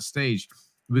to that stage.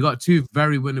 We got 2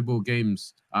 very winnable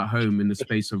games at home in the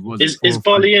space of Is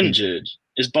Bolly injured?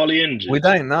 Is Bolly injured? We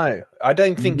don't know. I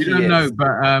don't think we don't know, but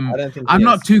I'm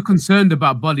not too concerned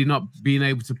about Bolly not being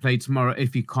able to play tomorrow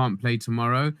if he can't play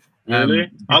tomorrow. Really?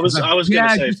 I was going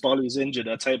to say if Bolly's injured,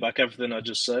 I take back everything I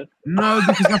just said. No,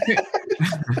 because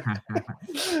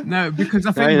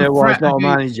I think you know why he's not a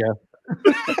manager.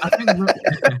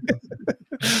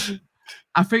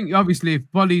 I think obviously if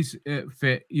Bolly's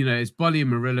fit, you know, it's Bolly and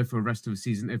Murillo for the rest of the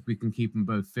season if we can keep them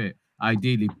both fit,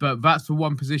 ideally. But that's the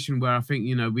one position where I think,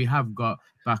 you know, we have got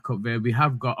backup there. We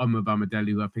have got Omar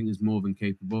Bamadeli, who I think is more than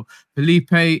capable.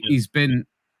 Felipe, he's been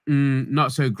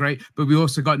not so great, but we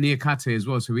also got Niakate as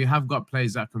well. So we have got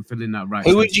players that can fill in that right.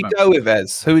 Who would you go with,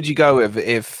 Ez? Who would you go with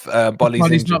if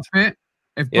Bolly's not fit?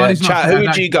 If Bolly's not fit, who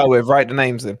would you go with? Write the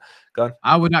names in. Go on.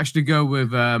 I would actually go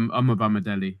with Omar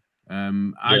Bamadeli.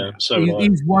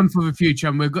 He's one for the future,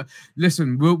 and we're good.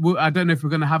 Listen, I don't know if we're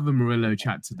going to have a Murillo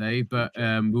chat today, but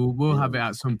we'll have it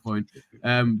at some point.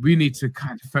 We need to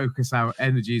kind of focus our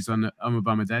energies on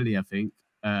Bamadeli, I think,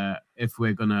 if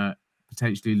we're going to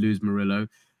potentially lose Murillo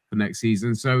for next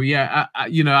season. So yeah,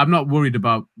 you know, I'm not worried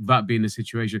about that being the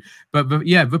situation, but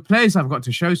the players have got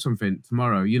to show something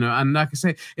tomorrow, you know. And like I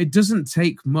say, it doesn't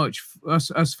take much.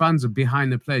 Us fans are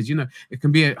behind the players, you know. It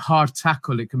can be a hard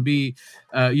tackle, it can be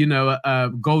you know, a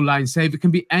goal line save, it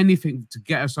can be anything to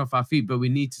get us off our feet, but we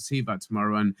need to see that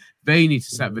tomorrow, and they need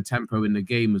to set the tempo in the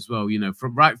game as well, you know,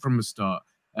 right from the start.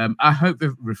 I hope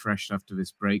they're refreshed after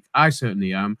this break. I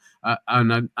certainly am,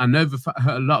 and I know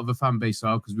a lot of the fan base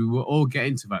are, because we were all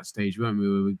getting to that stage, weren't we?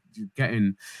 We were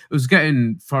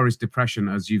getting Forest depression,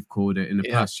 as you've called it in the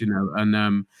past, you know.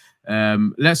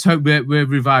 And let's hope we're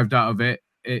revived out of it,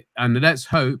 and let's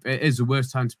hope it is the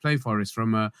worst time to play Forest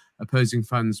from a opposing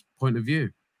fans' point of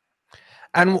view.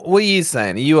 And what are you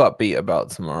saying? Are you upbeat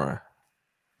about tomorrow?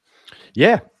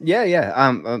 Yeah.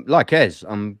 Like Ez,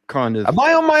 I'm kind of. Am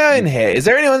I on my own here? Is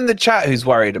there anyone in the chat who's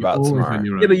worried about tomorrow?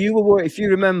 Yeah, but you were worried. If you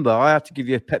remember, I had to give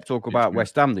you a pep talk about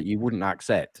West Ham that you wouldn't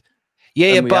accept.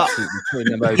 Yeah, but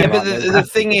the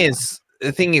thing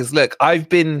is, look,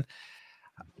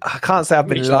 I can't say I've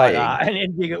been lying.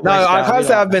 No, I can't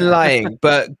say I've been lying.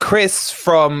 But Chris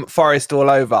from Forest All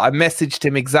Over, I messaged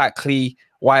him exactly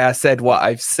why I said what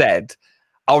I've said.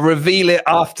 I'll reveal it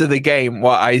after the game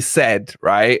what I said,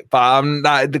 right? But I'm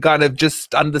not to kind of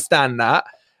just understand that.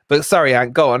 But sorry,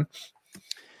 Ant, go on.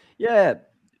 Yeah.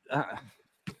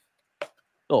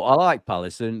 Look, I like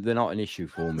Palace, and they're not an issue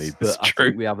for me. But I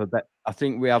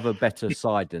think we have a better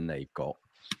side than they've got.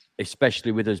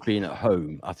 Especially with us being at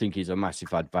home, I think is a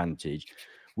massive advantage.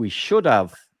 We should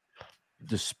have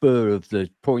the spur of the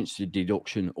points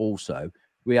deduction also.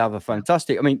 We have a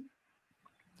fantastic, I mean,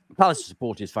 Palace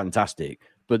support is fantastic,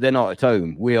 but they're not at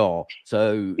home. We are.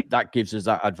 So that gives us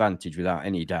that advantage without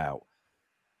any doubt.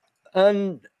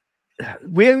 And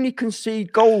we only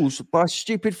concede goals by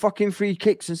stupid fucking free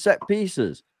kicks and set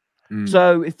pieces.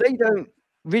 So if they don't,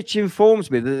 Rich informs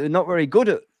me that they're not very good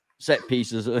at set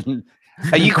pieces and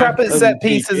are you crap at set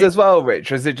pieces as well,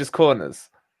 Rich, or is it just corners?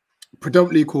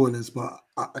 Predominantly corners, but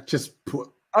I just put.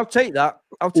 I'll take that.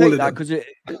 I'll take that because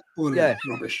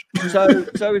rubbish. So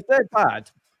if they're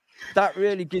bad, that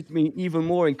really gives me even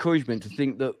more encouragement to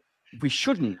think that we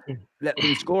shouldn't let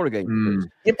them score again.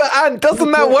 Yeah, but Ant, doesn't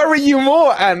that worry you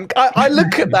more, Ant? I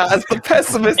look at that as the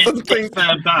pessimist and think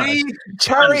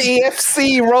Charity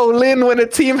FC roll in when a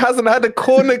team hasn't had a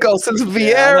corner goal since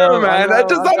Vieira, man.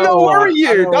 Does that not worry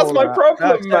you? That's my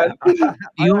problem, man.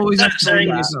 You always have to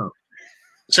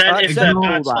saying if they're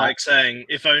bad, like saying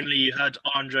if only you had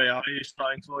Andre Ayew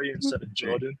starting for you instead of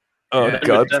Jordan. Oh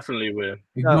God, definitely weird.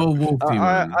 Ignore Wolf team.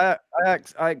 I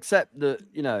accept that.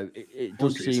 You know, it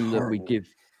does seem that we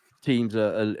give teams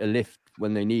a lift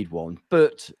when they need one,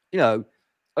 but you know,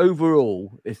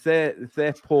 overall, if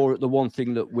they're poor at the one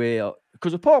thing that we're,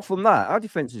 because apart from that, our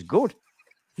defense is good.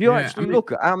 If you actually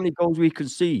look at how many goals we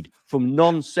concede from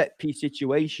non-set piece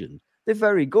situations, they're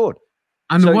very good.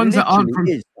 And the ones that aren't from.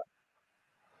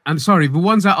 I'm sorry, the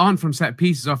ones that aren't from set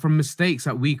pieces are from mistakes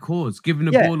that we cause, giving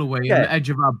the ball away on the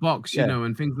edge of our box, you know,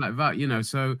 and things like that, you know.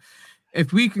 So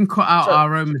if we can cut out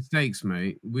our own mistakes,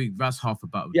 mate, that's half the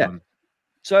battle done.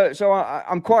 So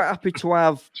I'm quite happy to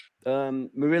have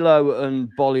Murillo and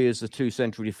Bolly as the two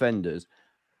central defenders.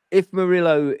 If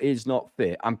Murillo is not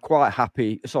fit, I'm quite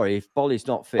happy. Sorry, if Bolly's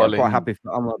not fit, I'm quite happy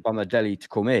for Amadelli to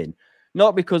come in.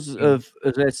 Not because of,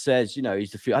 as Ed says, you know,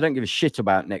 he's the future. I don't give a shit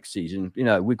about next season. You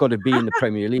know, we've got to be in the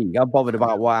Premier League. I'm bothered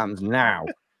about what happens now.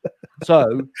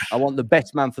 So I want the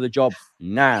best man for the job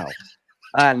now.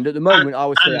 And at the moment, I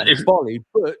would say it's Bolly,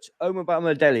 but Omar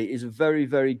Bamadelli is very,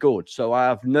 very good. So I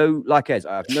have no, like Ed,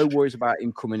 I have no worries about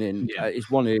him coming in.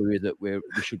 It's one area that we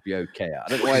should be okay at. I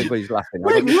don't know why everybody's laughing.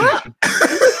 Wait, what?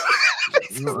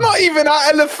 It's not even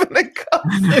at Elephant and Castle.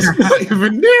 It's not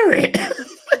even near it.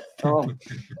 Oh.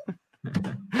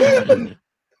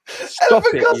 Stop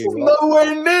it, you,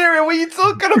 nowhere near it. What are you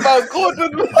talking about,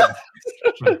 Gordon?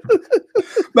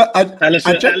 But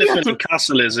Elephant and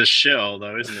Castle is a shell,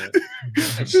 though, isn't it?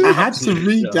 I had to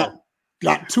read that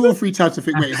like 2 or 3 times to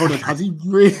think, wait, hold on, has he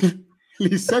really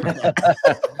said that?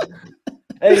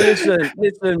 Hey,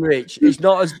 listen, Rich. It's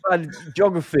not as bad.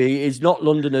 Geography is not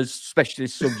Londoners'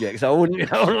 specialist subjects. I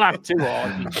wouldn't laugh too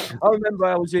hard. I remember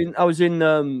I was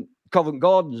in Covent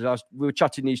Gardens. We were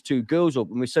chatting these 2 girls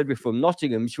up, and we said we're from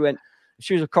Nottingham. She went,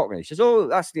 she was a Cockney. She says, "Oh,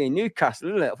 that's near Newcastle,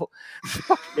 isn't it?" I thought,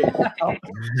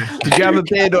 did you have a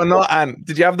beard or not, Ant?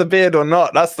 Did you have the beard or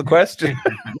not? That's the question.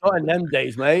 Not in them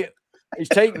days, mate. It's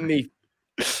taken me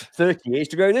 30 years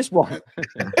to grow this one.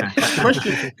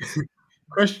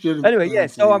 Question. Anyway, yeah.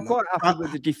 So I'm quite happy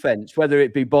with the defence, whether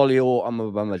it be Bolly or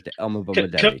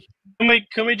Amabamadeli.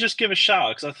 Can we just give a shout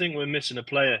out, because I think we're missing a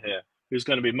player here who's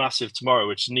going to be massive tomorrow,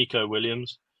 which is Nico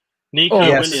Williams.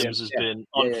 Williams has been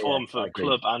on form for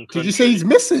club and country. Did you say he's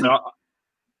missing?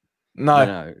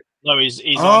 No,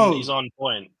 he's on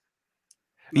point.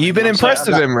 You've been impressed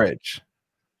with him, Rich?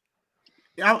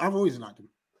 Yeah, I've always liked him.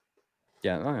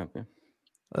 Yeah, I have.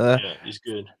 Yeah, he's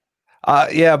good.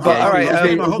 But all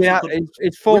right.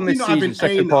 It's 4 mid-season,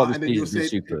 second part of the season.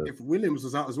 Super. If Williams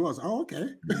was out as well, I was okay.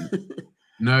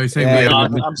 No, he's saying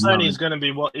I'm saying he's going to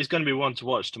be one to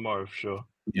watch tomorrow for sure.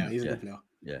 Yeah, he's a good player.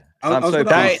 Yeah,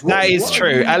 that is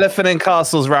true. Elephant and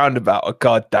Castle's roundabout. Oh,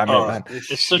 God damn it, man!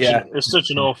 It's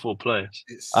such an awful place.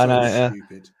 It's so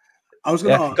stupid. I was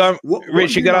going to ask,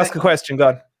 Rich, you're going to ask a question. Go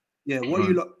on. Yeah, what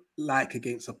do you like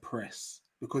against a press?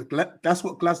 Because that's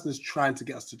what Glasnow's trying to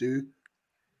get us to do.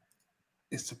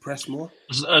 Is to press more.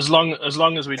 As long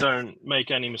as we don't make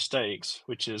any mistakes,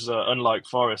 which is unlike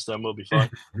Forest, then we'll be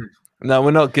fine. No,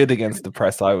 we're not good against the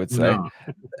press, I would say. No.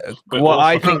 What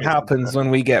I think happens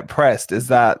when we get pressed is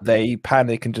that they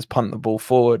panic and just punt the ball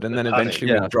forward, and then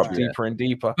eventually we drop deeper and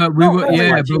deeper.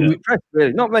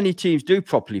 But not many teams do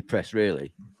properly press,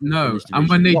 really. No, and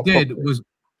when they did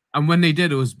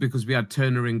it was because we had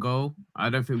Turner in goal. I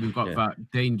don't think we've got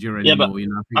that danger anymore. Yeah, but you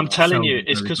know, I'm telling you,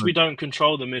 it's because we don't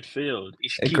control the midfield. He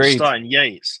keeps starting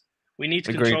Yates. We need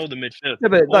to control the midfield. Yeah,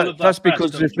 but that's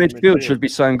because the midfield should be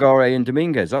Sangare and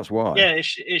Dominguez. That's why. Yeah, it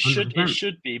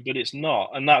should be, but it's not,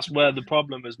 and that's where the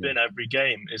problem has been every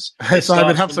game. Is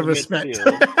Simon, have some respect.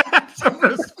 Some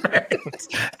respect.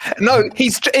 No,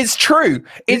 it's true.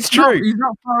 It's true. He's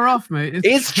not far off, mate.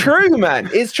 It's true, man.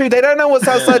 It's true. They don't know what's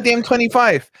outside the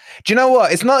M25. Do you know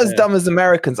what? It's not as dumb as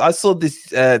Americans. I saw this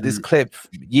this clip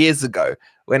years ago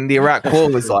when the Iraq War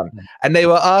was on, and they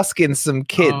were asking some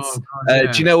kids,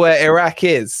 do you know where Iraq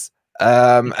is?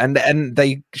 And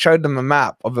they showed them a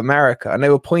map of America, and they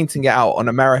were pointing it out on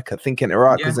America, thinking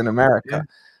Iraq was in America.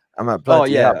 I'm like,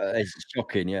 it's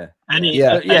shocking,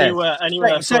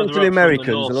 anywhere Central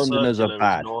Americans, the Londoners are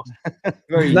bad.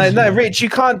 No, Rich, you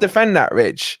can't defend that,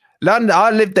 Rich. London,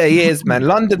 I lived there years, man.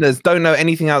 Londoners don't know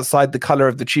anything outside the color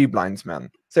of the tube lines,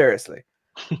 man. Seriously.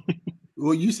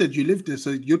 Well, you said you lived there,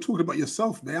 so you're talking about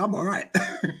yourself, man. I'm all right.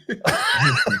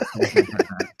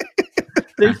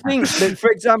 They think, for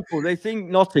example, they think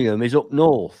Nottingham is up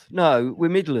north. No, we're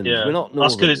Midlands. Yeah. We're not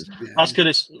north. That's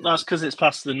because it's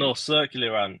past the North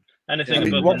Circular, and anything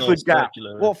above Watford the North Gap.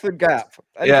 Circular. Watford Gap.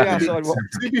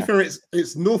 To be fair,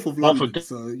 it's north of London. Watford,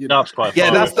 so, you know. that's quite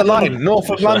far. That's the line. North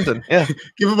of London. Yeah.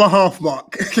 Give him a half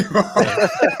mark.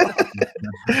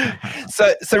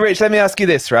 So, Rich, let me ask you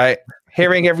this, right?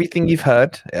 Hearing everything you've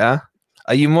heard,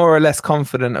 are you more or less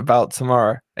confident about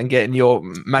tomorrow and getting your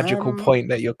magical point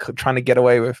that you're trying to get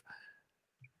away with?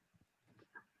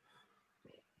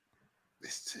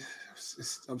 It's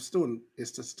just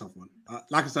a tough one.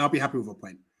 Like I said, I'll be happy with a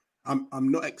point. I'm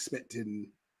not expecting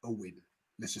a win.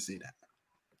 Let's just say that.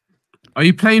 Are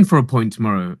you playing for a point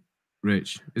tomorrow,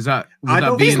 Rich? Is that?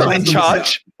 He's not in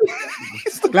charge.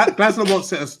 Glasner won't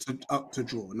set us up to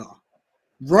draw. No,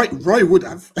 Roy would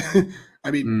have.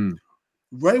 I mean.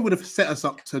 Roy would have set us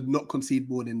up to not concede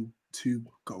more than 2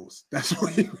 goals. That's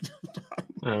what he would have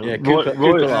done. Yeah,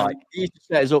 Roy he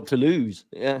set us up to lose.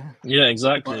 Yeah,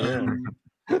 exactly.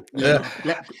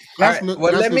 Glasner's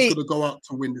going to go out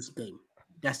to win this game.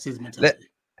 That's his mentality.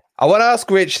 I want to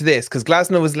ask Rich this because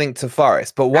Glasner was linked to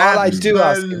Forest, but while I do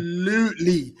ask him,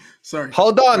 absolutely, sorry,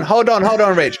 hold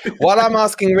on, Rich. While I'm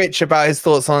asking Rich about his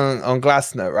thoughts on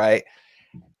Glasner, right,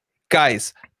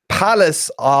 guys. Palace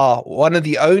are one of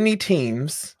 2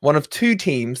 teams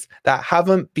that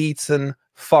haven't beaten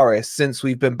Forest since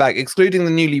we've been back, excluding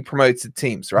the newly promoted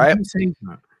teams, right?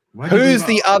 Who's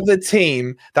the other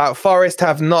team that Forest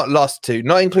have not lost to,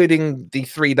 not including the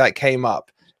 3 that came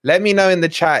up? Let me know in the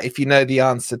chat if you know the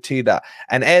answer to that.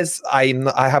 And Ez, I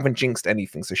haven't jinxed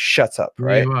anything, so shut up,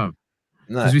 right?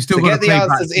 No, we still get the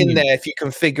answers in there if you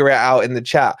can figure it out in the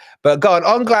chat. But go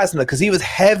on Glasner, because he was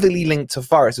heavily linked to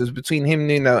Forest. It was between him,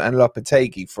 Nuno, and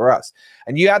Lopetegui for us.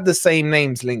 And you had the same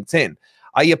names linked in.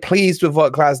 Are you pleased with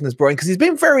what Glasner's brought in? Because he's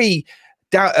been very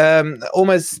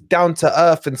almost down to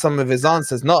earth in some of his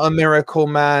answers. Not a miracle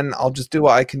man. I'll just do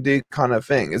what I can do kind of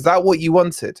thing. Is that what you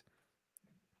wanted?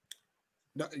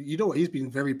 No, you know what? He's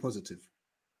been very positive.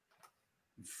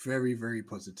 Very, very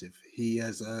positive. He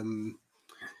has...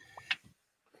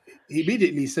 He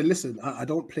immediately said, listen, I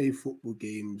don't play football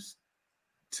games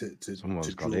to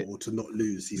draw or to not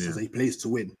lose. He says he plays to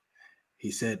win. He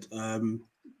said,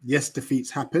 yes, defeats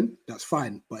happen. That's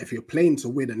fine. But if you're playing to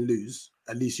win and lose,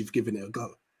 at least you've given it a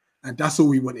go. And that's all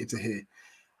we wanted to hear.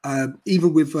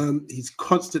 Even with, he's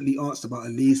constantly asked about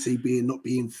Elise not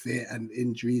being fit and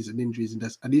injuries and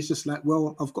this. And he's just like,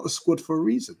 well, I've got a squad for a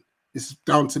reason. It's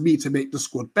down to me to make the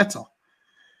squad better.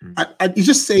 And he's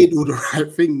just saying all the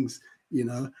right things, you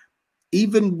know.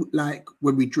 Even like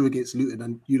when we drew against Luton,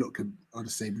 and you lot can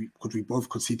say because we both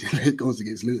conceded 8 goals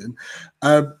against Luton,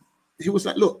 he was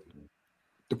like, look,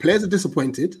 the players are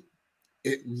disappointed.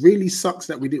 It really sucks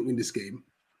that we didn't win this game,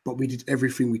 but we did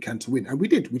everything we can to win. And we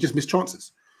did. We just missed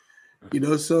chances. You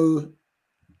know, so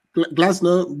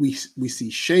Glasner, we see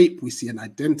shape, we see an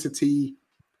identity,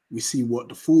 we see what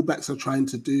the fullbacks are trying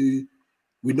to do.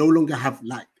 We no longer have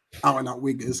like out-and-out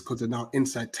wingers because they're now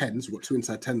inside 10s. We've got 2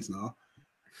 inside 10s now.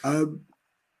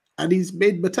 And he's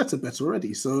made Mateta better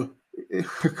already, so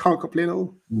I can't complain at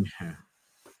all. Yeah.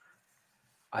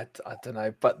 I don't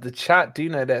know, but the chat do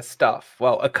know their stuff.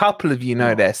 Well, a couple of you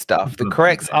know their stuff. The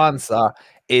correct answer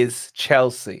is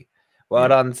Chelsea. Well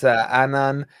done to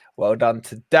Anan. Well done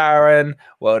to Darren.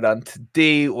 Well done to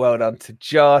D. Well done to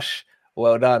Josh.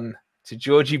 Well done to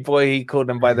Georgie Boy. He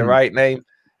called him by the right name.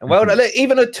 And well done. Look,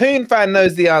 even a Toon fan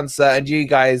knows the answer, and you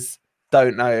guys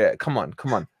don't know it. Come on.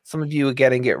 Some of you are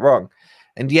getting it wrong.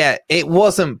 And yeah, it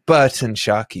wasn't Burton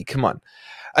Sharkey. Come on.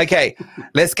 Okay,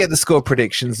 let's get the score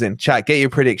predictions in. Chat, get your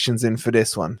predictions in for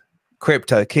this one.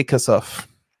 Crypto, kick us off.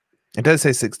 It does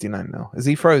say 69 now. Is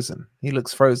he frozen? He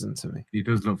looks frozen to me. He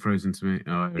does look frozen to me.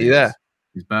 Oh, yeah.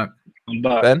 He's back. I'm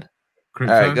back. Ben?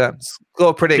 Crypto? All right, go.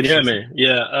 Score predictions. Can you hear me?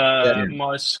 Yeah.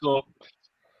 My score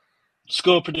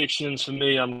predictions for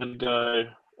me, I'm going to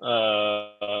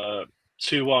go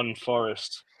 2-1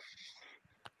 Forest.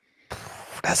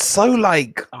 That's so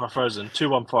like... Am I frozen?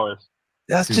 2-1 Forest.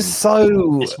 That's just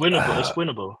so... It's winnable. It's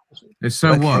winnable. It's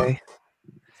so what?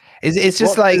 It's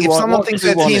just like if someone thinks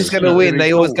their team's going to win,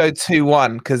 they always go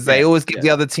 2-1 because they always give the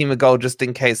other team a goal just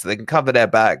in case so they can cover their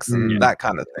backs and that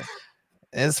kind of thing.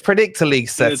 It's predictor league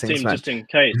settings, man. Just in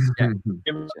case. I'm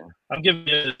giving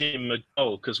the team a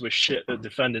goal because we're shit at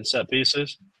defending set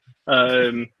pieces.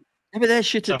 Yeah, but they're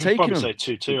shit at taking them. I'll probably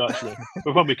say 2-2, actually.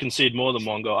 We'll probably concede more than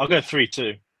one goal. I'll go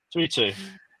 3-2. 3-2.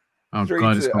 Oh,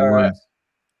 God, it's got worse.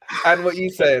 And what are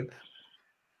you saying?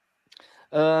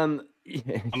 Am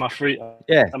I free?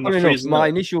 Yeah. My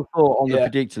initial thought on the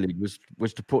predictor league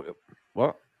was to put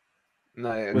what?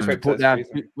 No, was to put down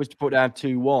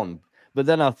 2-1. But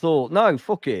then I thought, no,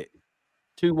 fuck it.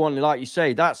 2-1, like you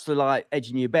say, that's the like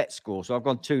edging your bet score. So I've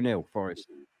gone 2-0 Forest.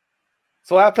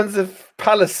 So what happens if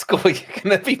Palace score? You're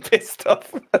gonna be pissed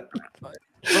off. Well,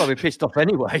 I'll be pissed off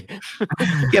anyway.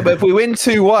 Yeah, but if we win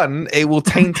 2-1, it will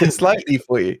taint it slightly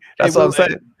for you. That's what I'm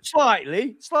saying.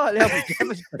 Slightly. I'll be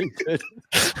devastated.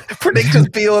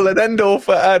 Predictors be all and end all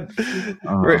for Anne.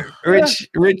 Rich,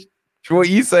 what are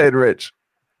you saying, Rich?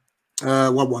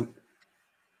 1-1.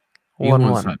 He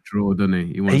wants that draw, doesn't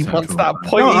he? He wants that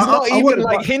point. No, he's not even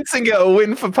like hinting at a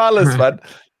win for Palace, man.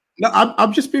 No,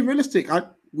 I'm just being realistic.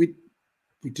 We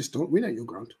just don't win at your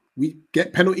ground. We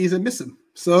get penalties and miss them.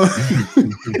 So I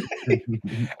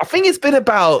think it's been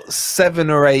about 7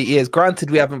 or 8 years. Granted,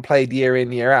 we haven't played year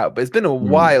in, year out, but it's been a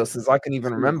while since I can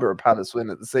even remember a Palace win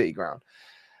at the City Ground.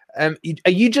 Are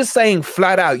you just saying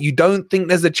flat out you don't think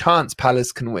there's a chance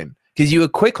Palace can win? Because you were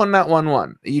quick on that 1-1.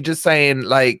 Are you just saying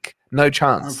like no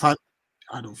chance? I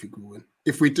don't think we'll win.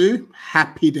 If we do,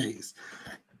 happy days.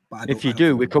 But if you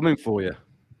do, we're coming for you.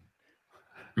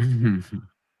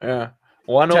 Yeah.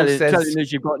 Telling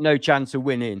us you've got no chance of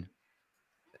winning.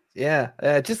 Yeah,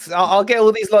 just I'll get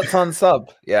all these lots on sub.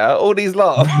 Yeah, all these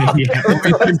lots.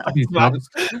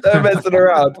 Don't messing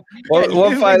around.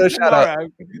 One final shout out.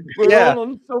 We're all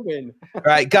on subbing.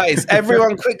 Right, guys,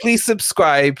 everyone quickly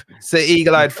subscribe to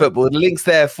Eagle Eyed Football. The link's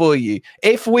there for you.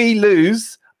 If we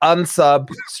lose, unsub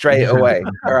straight away.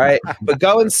 All right, but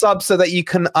go and sub so that you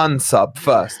can unsub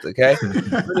first. Okay.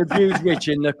 Abuse Rich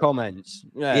in the comments.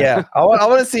 Yeah. I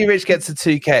want to see Rich get to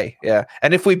 2K. Yeah,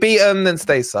 and if we beat him, then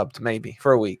stay subbed maybe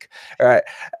for a week. All right.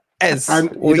 And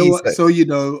you know what? So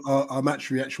our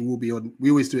match reaction will be on. We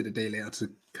always do it the day later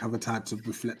to have a time to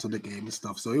reflect on the game and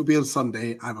stuff. So it'll be on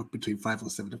Sunday, either between 5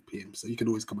 or 7 PM. So you can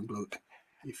always come and gloat.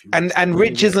 And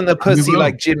Rich isn't a pussy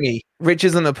like Jimmy. Rich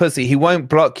isn't a pussy. He won't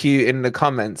block you in the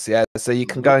comments, yeah. So you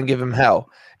can go and give him hell.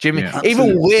 Jimmy,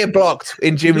 even we're blocked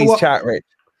in Jimmy's chat, Rich.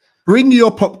 Bring your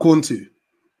popcorn too.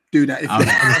 Do that.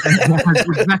 That's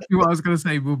exactly what I was going to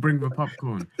say. We'll bring the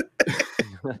popcorn.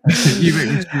 We'll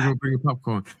bring the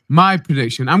popcorn. My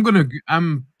prediction.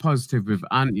 I'm positive with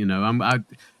Ant. You know,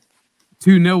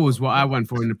 2-0 was what I went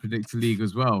for in the predictor league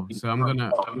as well. So I'm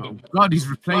gonna. God, he's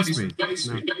replaced me. No.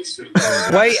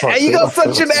 Wait, you got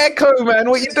such an echo, man.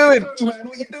 What you doing?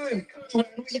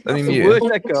 Let me mute. Worst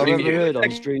echo I've ever heard on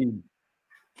stream.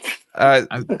 Go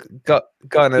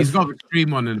on. He's got the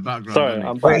stream on in the background. Sorry,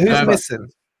 I'm Wait, who's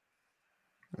missing?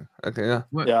 Okay, yeah.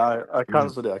 Yeah, I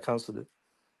cancelled it. Go on,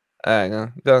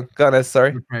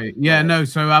 sorry. Okay, yeah, no.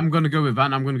 So I'm gonna go with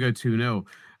Ant. I'm gonna go 2-0.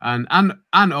 And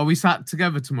are we sat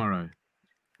together tomorrow?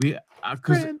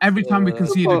 Because every time we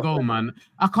concede a goal, man,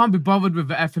 I can't be bothered with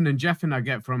the effing and jeffing I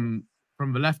get from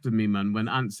the left of me, man, when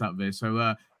Ant's sat there.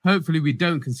 So hopefully we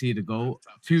don't concede a goal.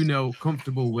 2-0,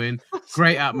 comfortable win,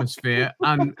 great atmosphere,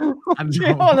 and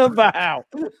on about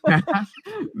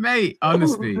mate,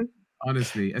 honestly,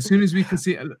 as soon as we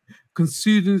concede a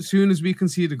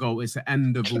goal, it's the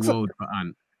end of the world for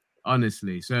Ant.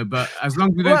 Honestly, so but as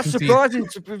long as we don't that's surprising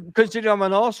considering I'm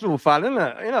an Arsenal fan, isn't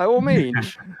it? You know what I mean?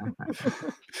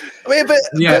 but Ed,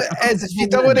 if you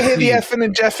don't want to hear the effing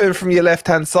and jeffing from your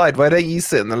left-hand side, why don't you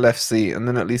sit in the left seat and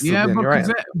then at least but right?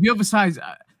 The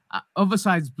other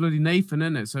side's bloody Nathan,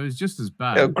 isn't it? So it's just as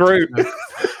bad. Yeah, group.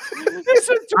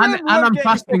 And I'm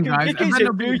fasting, guys. And then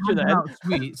I'll be handing out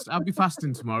sweets. I'll be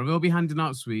fasting tomorrow. We'll be handing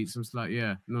out sweets. I'm just like,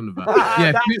 yeah, none of that.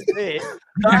 Yeah,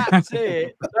 that's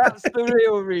it. That's the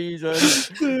real reason.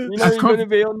 You know you're going to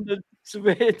be under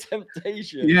severe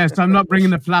temptation. Yes, I'm not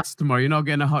bringing a flask tomorrow. You're not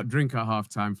getting a hot drink at half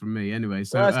time from me anyway.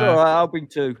 So that's all right. I'll bring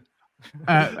 2.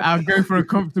 I'll go for a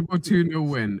comfortable 2-0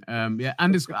 win. Yeah,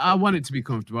 and I want it to be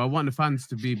comfortable. I want the fans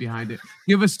to be behind it.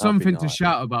 Give us something to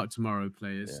shout about tomorrow,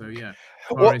 players. So yeah.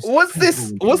 What's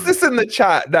this? What's this in the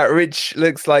chat that Rich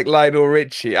looks like Lionel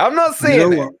Richie? I'm not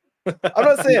seeing it. I'm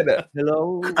not seeing it.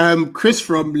 Hello. Chris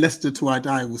from Leicester to I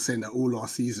Die was saying that all our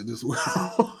season as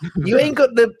well. You ain't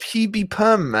got the PB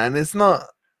perm, man. It's not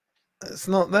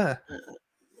there.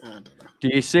 Do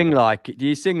you sing like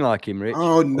him, Rich?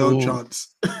 Oh, no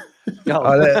chance.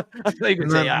 Are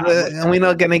we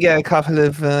not going to get a couple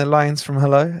of lines from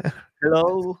Hello?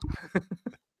 Hello.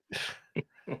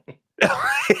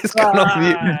 It's gone off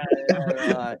mute.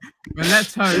 Right. Well,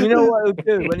 let's hope. You know what he'll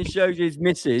do when he shows his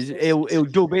missus? He'll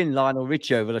dub in Lionel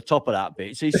Richie over the top of that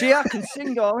bit. So you see, I can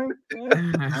sing, darling.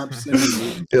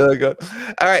 Absolutely. Oh God.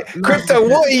 All right, Crypto,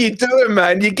 what are you doing,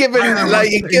 man? You're giving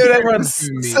everyone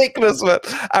sickness, man.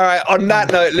 All right. On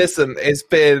that note, listen, it's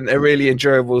been a really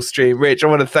enjoyable stream. Rich, I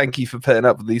want to thank you for putting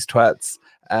up with these twats.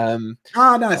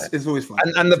 Nice. It's always fun.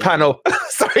 And the panel.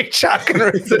 Sorry, Chuck.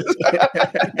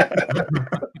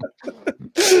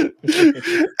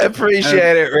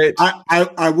 Appreciate it, Rich.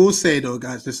 I will say though,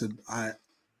 guys, listen, I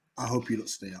hope you don't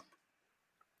stay up.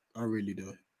 I really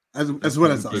do. As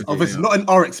well as us. Obviously not in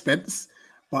our expense,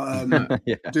 but I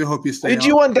do hope you stay up. Who do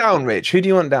you want down, Rich? Who do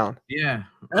you want down? Yeah.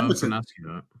 Everton.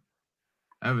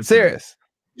 Everton. Serious?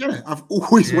 Yeah, I've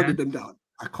always wanted them down.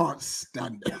 I can't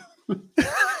stand them.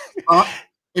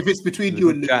 If it's between you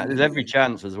and there's every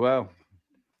chance as well.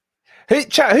 Who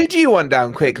do you want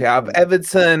down quickly? Out of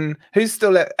Everton, who's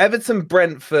still at Everton,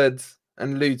 Brentford,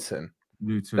 and Luton?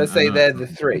 Let's say they're the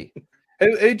three.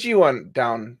 Who do you want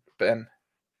down, Ben?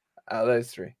 Out of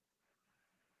those three,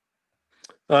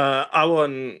 I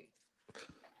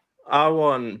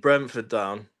want Brentford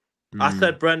down. I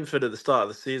said Brentford at the start of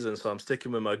the season, so I'm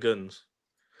sticking with my guns.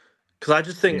 Because I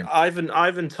just think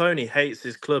Ivan Toney hates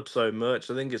his club so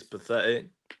much. I think it's pathetic.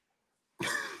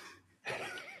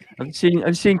 Have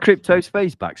you seen Crypto's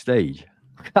face backstage?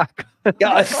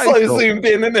 Yeah, it's so zoomed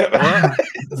in, isn't it?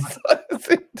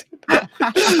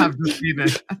 I've just seen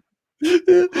it.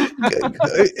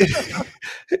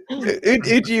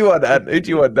 Who do you want, Anne? Who do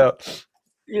you want now?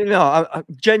 You know, I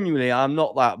genuinely, I'm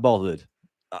not that bothered.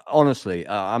 Honestly,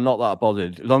 I'm not that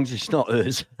bothered. As long as it's not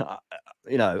us.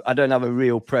 You know, I don't have a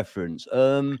real preference.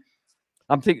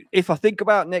 If I think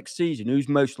about next season, who's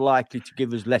most likely to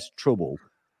give us less trouble?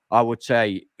 I would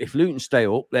say if Luton stay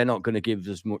up, they're not going to give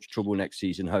us much trouble next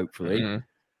season, hopefully.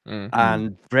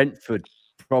 And Brentford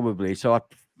probably. So I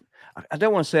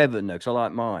don't want to say Everton though, because I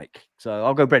like Mike. So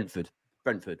I'll go Brentford.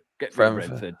 Get rid of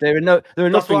Brentford. They're a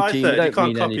nothing team. They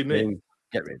don't mean anything.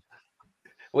 Get rid.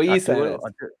 What are you saying?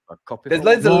 There's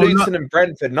loads of Luton and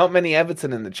Brentford, not many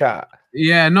Everton in the chat.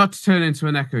 Yeah, not to turn into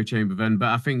an echo chamber then, but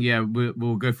I think,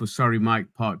 we'll go for Sorry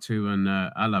Mike Part 2, and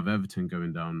I'll have Everton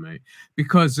going down, mate.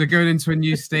 Because they're going into a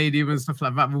new stadium and stuff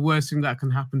like that. The worst thing that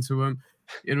can happen to them.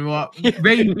 You know what?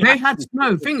 They had,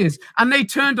 no, thing is, and they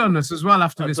turned on us as well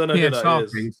after this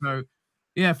PSR thing. So,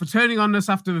 yeah, for turning on us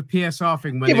after the PSR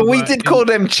thing. But we did call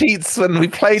them cheats when we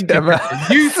played them.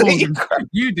 You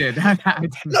did. No,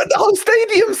 the whole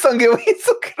stadium sung it. What are you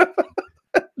talking about?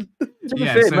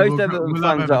 Most Everton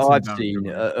fans that I've seen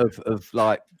of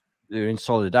like they're in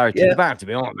solidarity. They're about to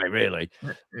be, aren't they? Really?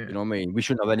 You know what I mean? We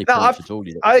shouldn't have any points at all.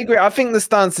 I agree. I think the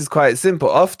stance is quite simple.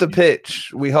 Off the pitch,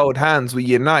 we hold hands, we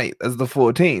unite as the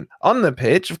 14. On the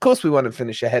pitch, of course, we want to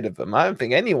finish ahead of them. I don't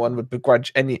think anyone would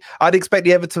begrudge any. I'd expect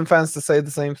the Everton fans to say the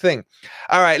same thing.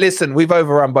 All right, listen, we've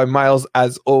overrun by miles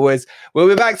as always. We'll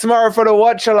be back tomorrow for the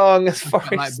watch along.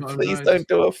 Forest, please don't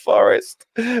do a Forest.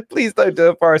 Please don't do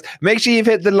a Forest. Make sure you've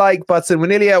hit the like button. We're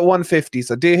nearly at 150,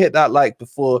 so do hit that like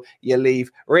before you leave.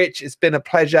 Rich, it's been a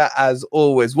pleasure as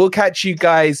always. We'll catch you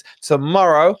guys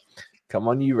tomorrow. Come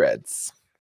on, you Reds.